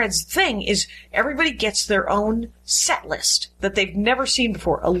Conrad's thing is everybody gets their own set list that they've never seen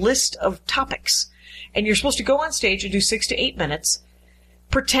before, a list of topics. And you're supposed to go on stage and do 6 to 8 minutes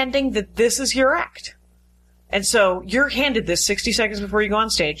pretending that this is your act. And so you're handed this 60 seconds before you go on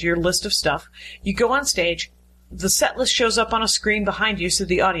stage, your list of stuff. You go on stage, the set list shows up on a screen behind you so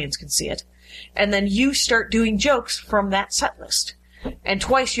the audience can see it. And then you start doing jokes from that set list. And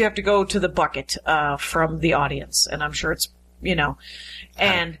twice you have to go to the bucket from the audience. And I'm sure it's,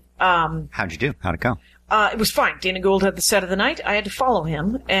 and how'd you do? How'd it go? It was fine. Dana Gould had the set of the night. I had to follow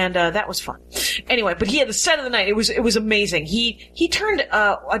him, and that was fun. Anyway, but he had the set of the night. It was amazing. He turned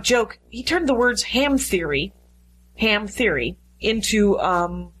a joke. He turned the words ham theory into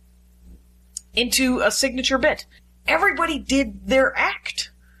a signature bit. Everybody did their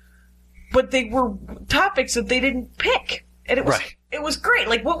act, but they were topics that they didn't pick, and it was great.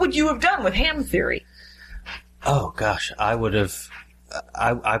 Like, what would you have done with ham theory? Oh gosh, I would have.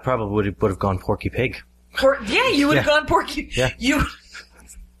 I probably would have gone Porky Pig. You would have gone Porky. Yeah.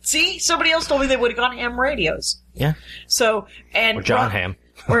 See, somebody else told me they would have gone ham radios. Yeah. So, and or John Ham.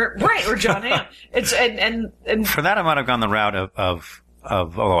 or John Hamm. It's and for that I might have gone the route of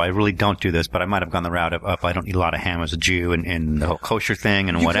although I really don't do this, but I might have gone the route of I don't eat a lot of ham as a Jew and the whole kosher thing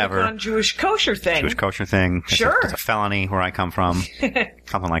and whatever. On Jewish kosher thing. Sure. It's a felony where I come from.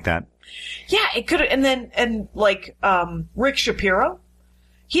 Something like that. Yeah, it could, and Rick Shapiro,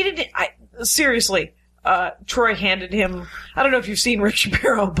 he didn't, seriously, Troy handed him, I don't know if you've seen Rick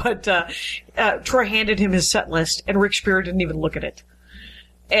Shapiro, but, Troy handed him his set list and Rick Shapiro didn't even look at it.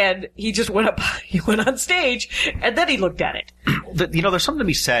 And he just went on stage and then he looked at it. There's something to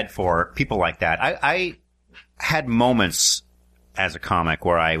be said for people like that. I had moments as a comic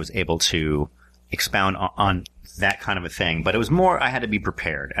where I was able to expound on that kind of a thing, but it was more I had to be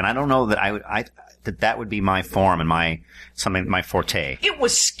prepared, and I don't know that that would be my form and my forte. It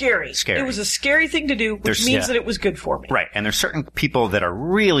was scary. It was a scary thing to do, which means that it was good for me. Right, and there's certain people that are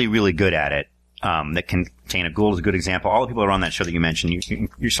really, really good at it. That can, Dana Gould is a good example. All the people that are on that show that you mentioned,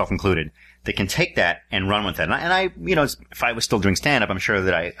 yourself included, they can take that and run with it. And I if I was still doing stand-up, I'm sure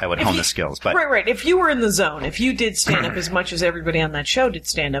that I would hone the skills. But right. If you were in the zone, if you did stand-up as much as everybody on that show did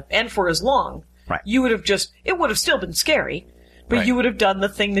stand-up, and for as long, right, you would have it would have still been scary, but right, you would have done the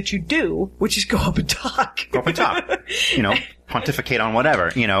thing that you do, which is go up and talk. Pontificate on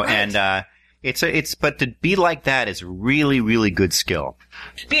whatever, right, and, but to be like that is really, really good skill.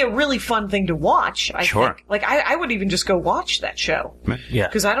 Be a really fun thing to watch, I think. Like, I would even just go watch that show. Yeah.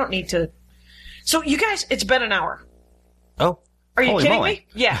 Because I don't need to. So, you guys, it's been an hour. Oh. Are you kidding moly. me?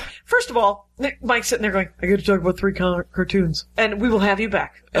 Yeah. First of all, Mike's sitting there going, I got to talk about 3 cartoons. And we will have you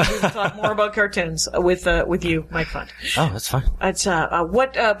back. And we will talk more about cartoons with you, Mike Funt. Oh, that's fine. It's,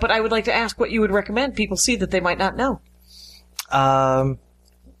 but I would like to ask what you would recommend people see that they might not know.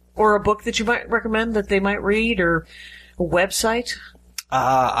 Or a book that you might recommend that they might read, or a website?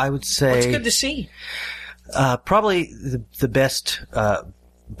 I would say... What's good to see? Probably the best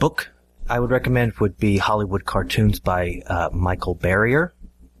book I would recommend would be Hollywood Cartoons by Michael Barrier.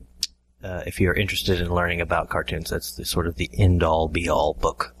 If you're interested in learning about cartoons, that's sort of the end-all, be-all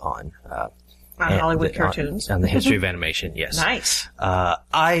book on Hollywood cartoons. On the history of animation, yes. Nice.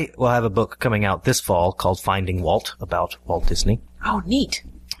 I will have a book coming out this fall called Finding Walt, about Walt Disney. Oh, neat.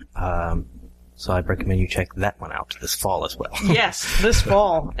 So I'd recommend you check that one out this fall as well. Yes, this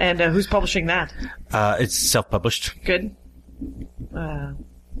fall. And who's publishing that? It's self-published. Good.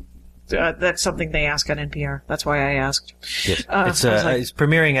 That's something they ask on NPR. That's why I asked. Yes. It's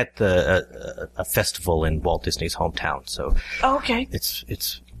premiering at a festival in Walt Disney's hometown. So. Oh, okay. It's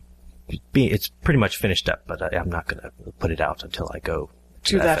pretty much finished up, but I'm not going to put it out until I go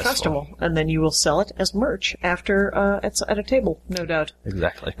to that festival, and then you will sell it as merch after it's at a table, no doubt.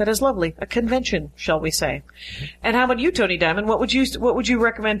 Exactly. That is lovely. A convention, shall we say? And how about you, Tony Dimond? What would you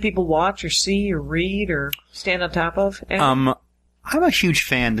recommend people watch or see or read or stand on top of? I'm a huge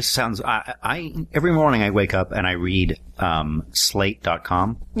fan. This sounds. I every morning I wake up and I read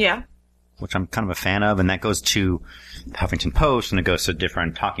Slate.com. Yeah. Which I'm kind of a fan of, and that goes to Huffington Post, and it goes to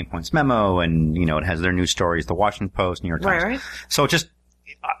different Talking Points Memo, and it has their news stories, the Washington Post, New York Times. Right. So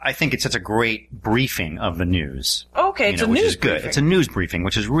I think it's such a great briefing of the news. Okay, it's a news briefing. Good. It's a news briefing,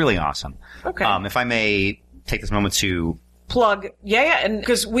 which is really awesome. Okay. If I may take this moment to plug, and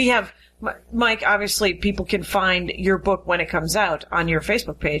because we have Mike, obviously people can find your book when it comes out on your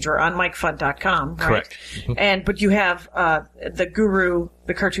Facebook page or on MikeFunt.com, right? Correct. But you have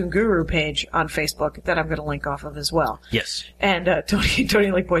the Cartoon Guru page on Facebook that I'm going to link off of as well. Yes. And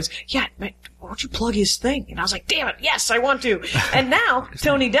Tony like boys, yeah, man, why don't you plug his thing? And I was like, damn it, yes, I want to. And now,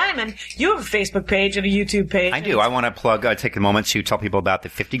 Tony Dimond, you have a Facebook page and a YouTube page. I do. I want to take a moment to tell people about the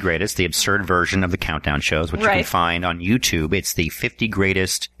 50 Greatest, the absurd version of the countdown shows, which you can find on YouTube. It's the 50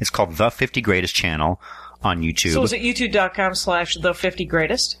 Greatest. It's called The 50 Greatest channel on YouTube. So is it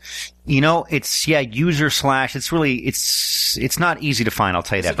youtube.com/the50greatest? It's, user/, it's really, it's not easy to find, I'll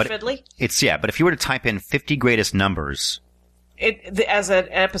tell you that. But fiddly? But if you were to type in 50 Greatest Numbers. As an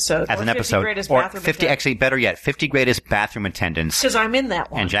episode. As an episode. 50, better yet, 50 Greatest Bathroom Attendants. Because I'm in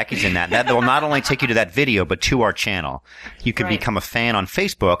that one. And Jackie's in that. That will not only take you to that video, but to our channel. You can become a fan on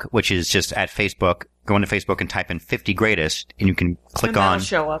Facebook, which is just at Facebook. Go into Facebook and type in 50 Greatest, and you can click on. That'll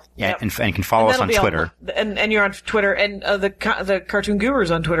show up. Yeah, and you can follow us on Twitter. And you're on Twitter, and the Cartoon Guru's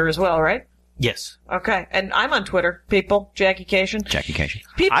on Twitter as well, right? Yes. Okay. And I'm on Twitter, people. Jackie Cation.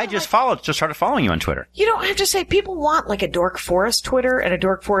 I just started following you on Twitter. I have to say, people want like a Dork Forest Twitter and a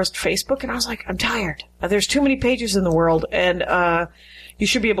Dork Forest Facebook, and I was like, I'm tired. There's too many pages in the world, and you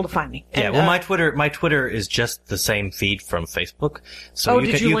should be able to find me. And, my Twitter is just the same feed from Facebook. So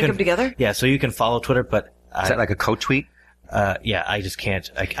did you link them together? Yeah, so you can follow Twitter, but is that like a co-tweet? I just can't.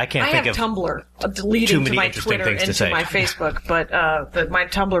 I can't I think have of Tumblr deleting to my Twitter things and to my Facebook, but my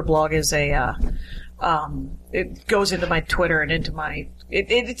Tumblr blog is it goes into my Twitter and into my.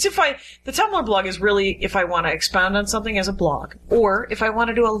 The Tumblr blog is really if I want to expound on something as a blog, or if I want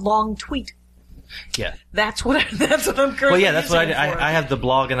to do a long tweet. Yeah. That's what I'm currently Well, yeah, that's what using it for. I have the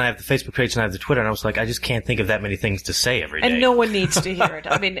blog and I have the Facebook page and I have the Twitter, and I was like, I just can't think of that many things to say every day. And no one needs to hear it.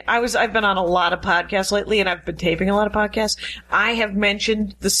 I mean, I've been on a lot of podcasts lately, and I've been taping a lot of podcasts. I have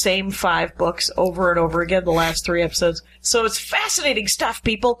mentioned the same 5 books over and over again the last 3 episodes. So it's fascinating stuff,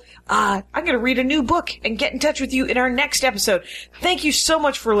 people. I'm going to read a new book and get in touch with you in our next episode. Thank you so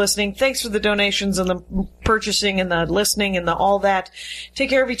much for listening. Thanks for the donations and the purchasing and the listening and the all that. Take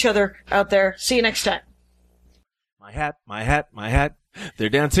care of each other out there. See you next time. My hat, my hat, my hat. They're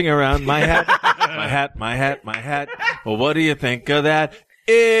dancing around my hat. My hat, my hat, my hat. Well, what do you think of that?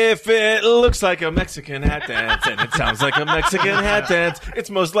 If it looks like a Mexican hat dance and it sounds like a Mexican hat dance, it's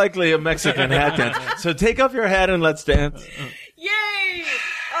most likely a Mexican hat dance. So take off your hat and let's dance. Yay!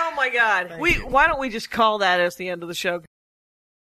 Oh my God. Why don't we just call that as the end of the show?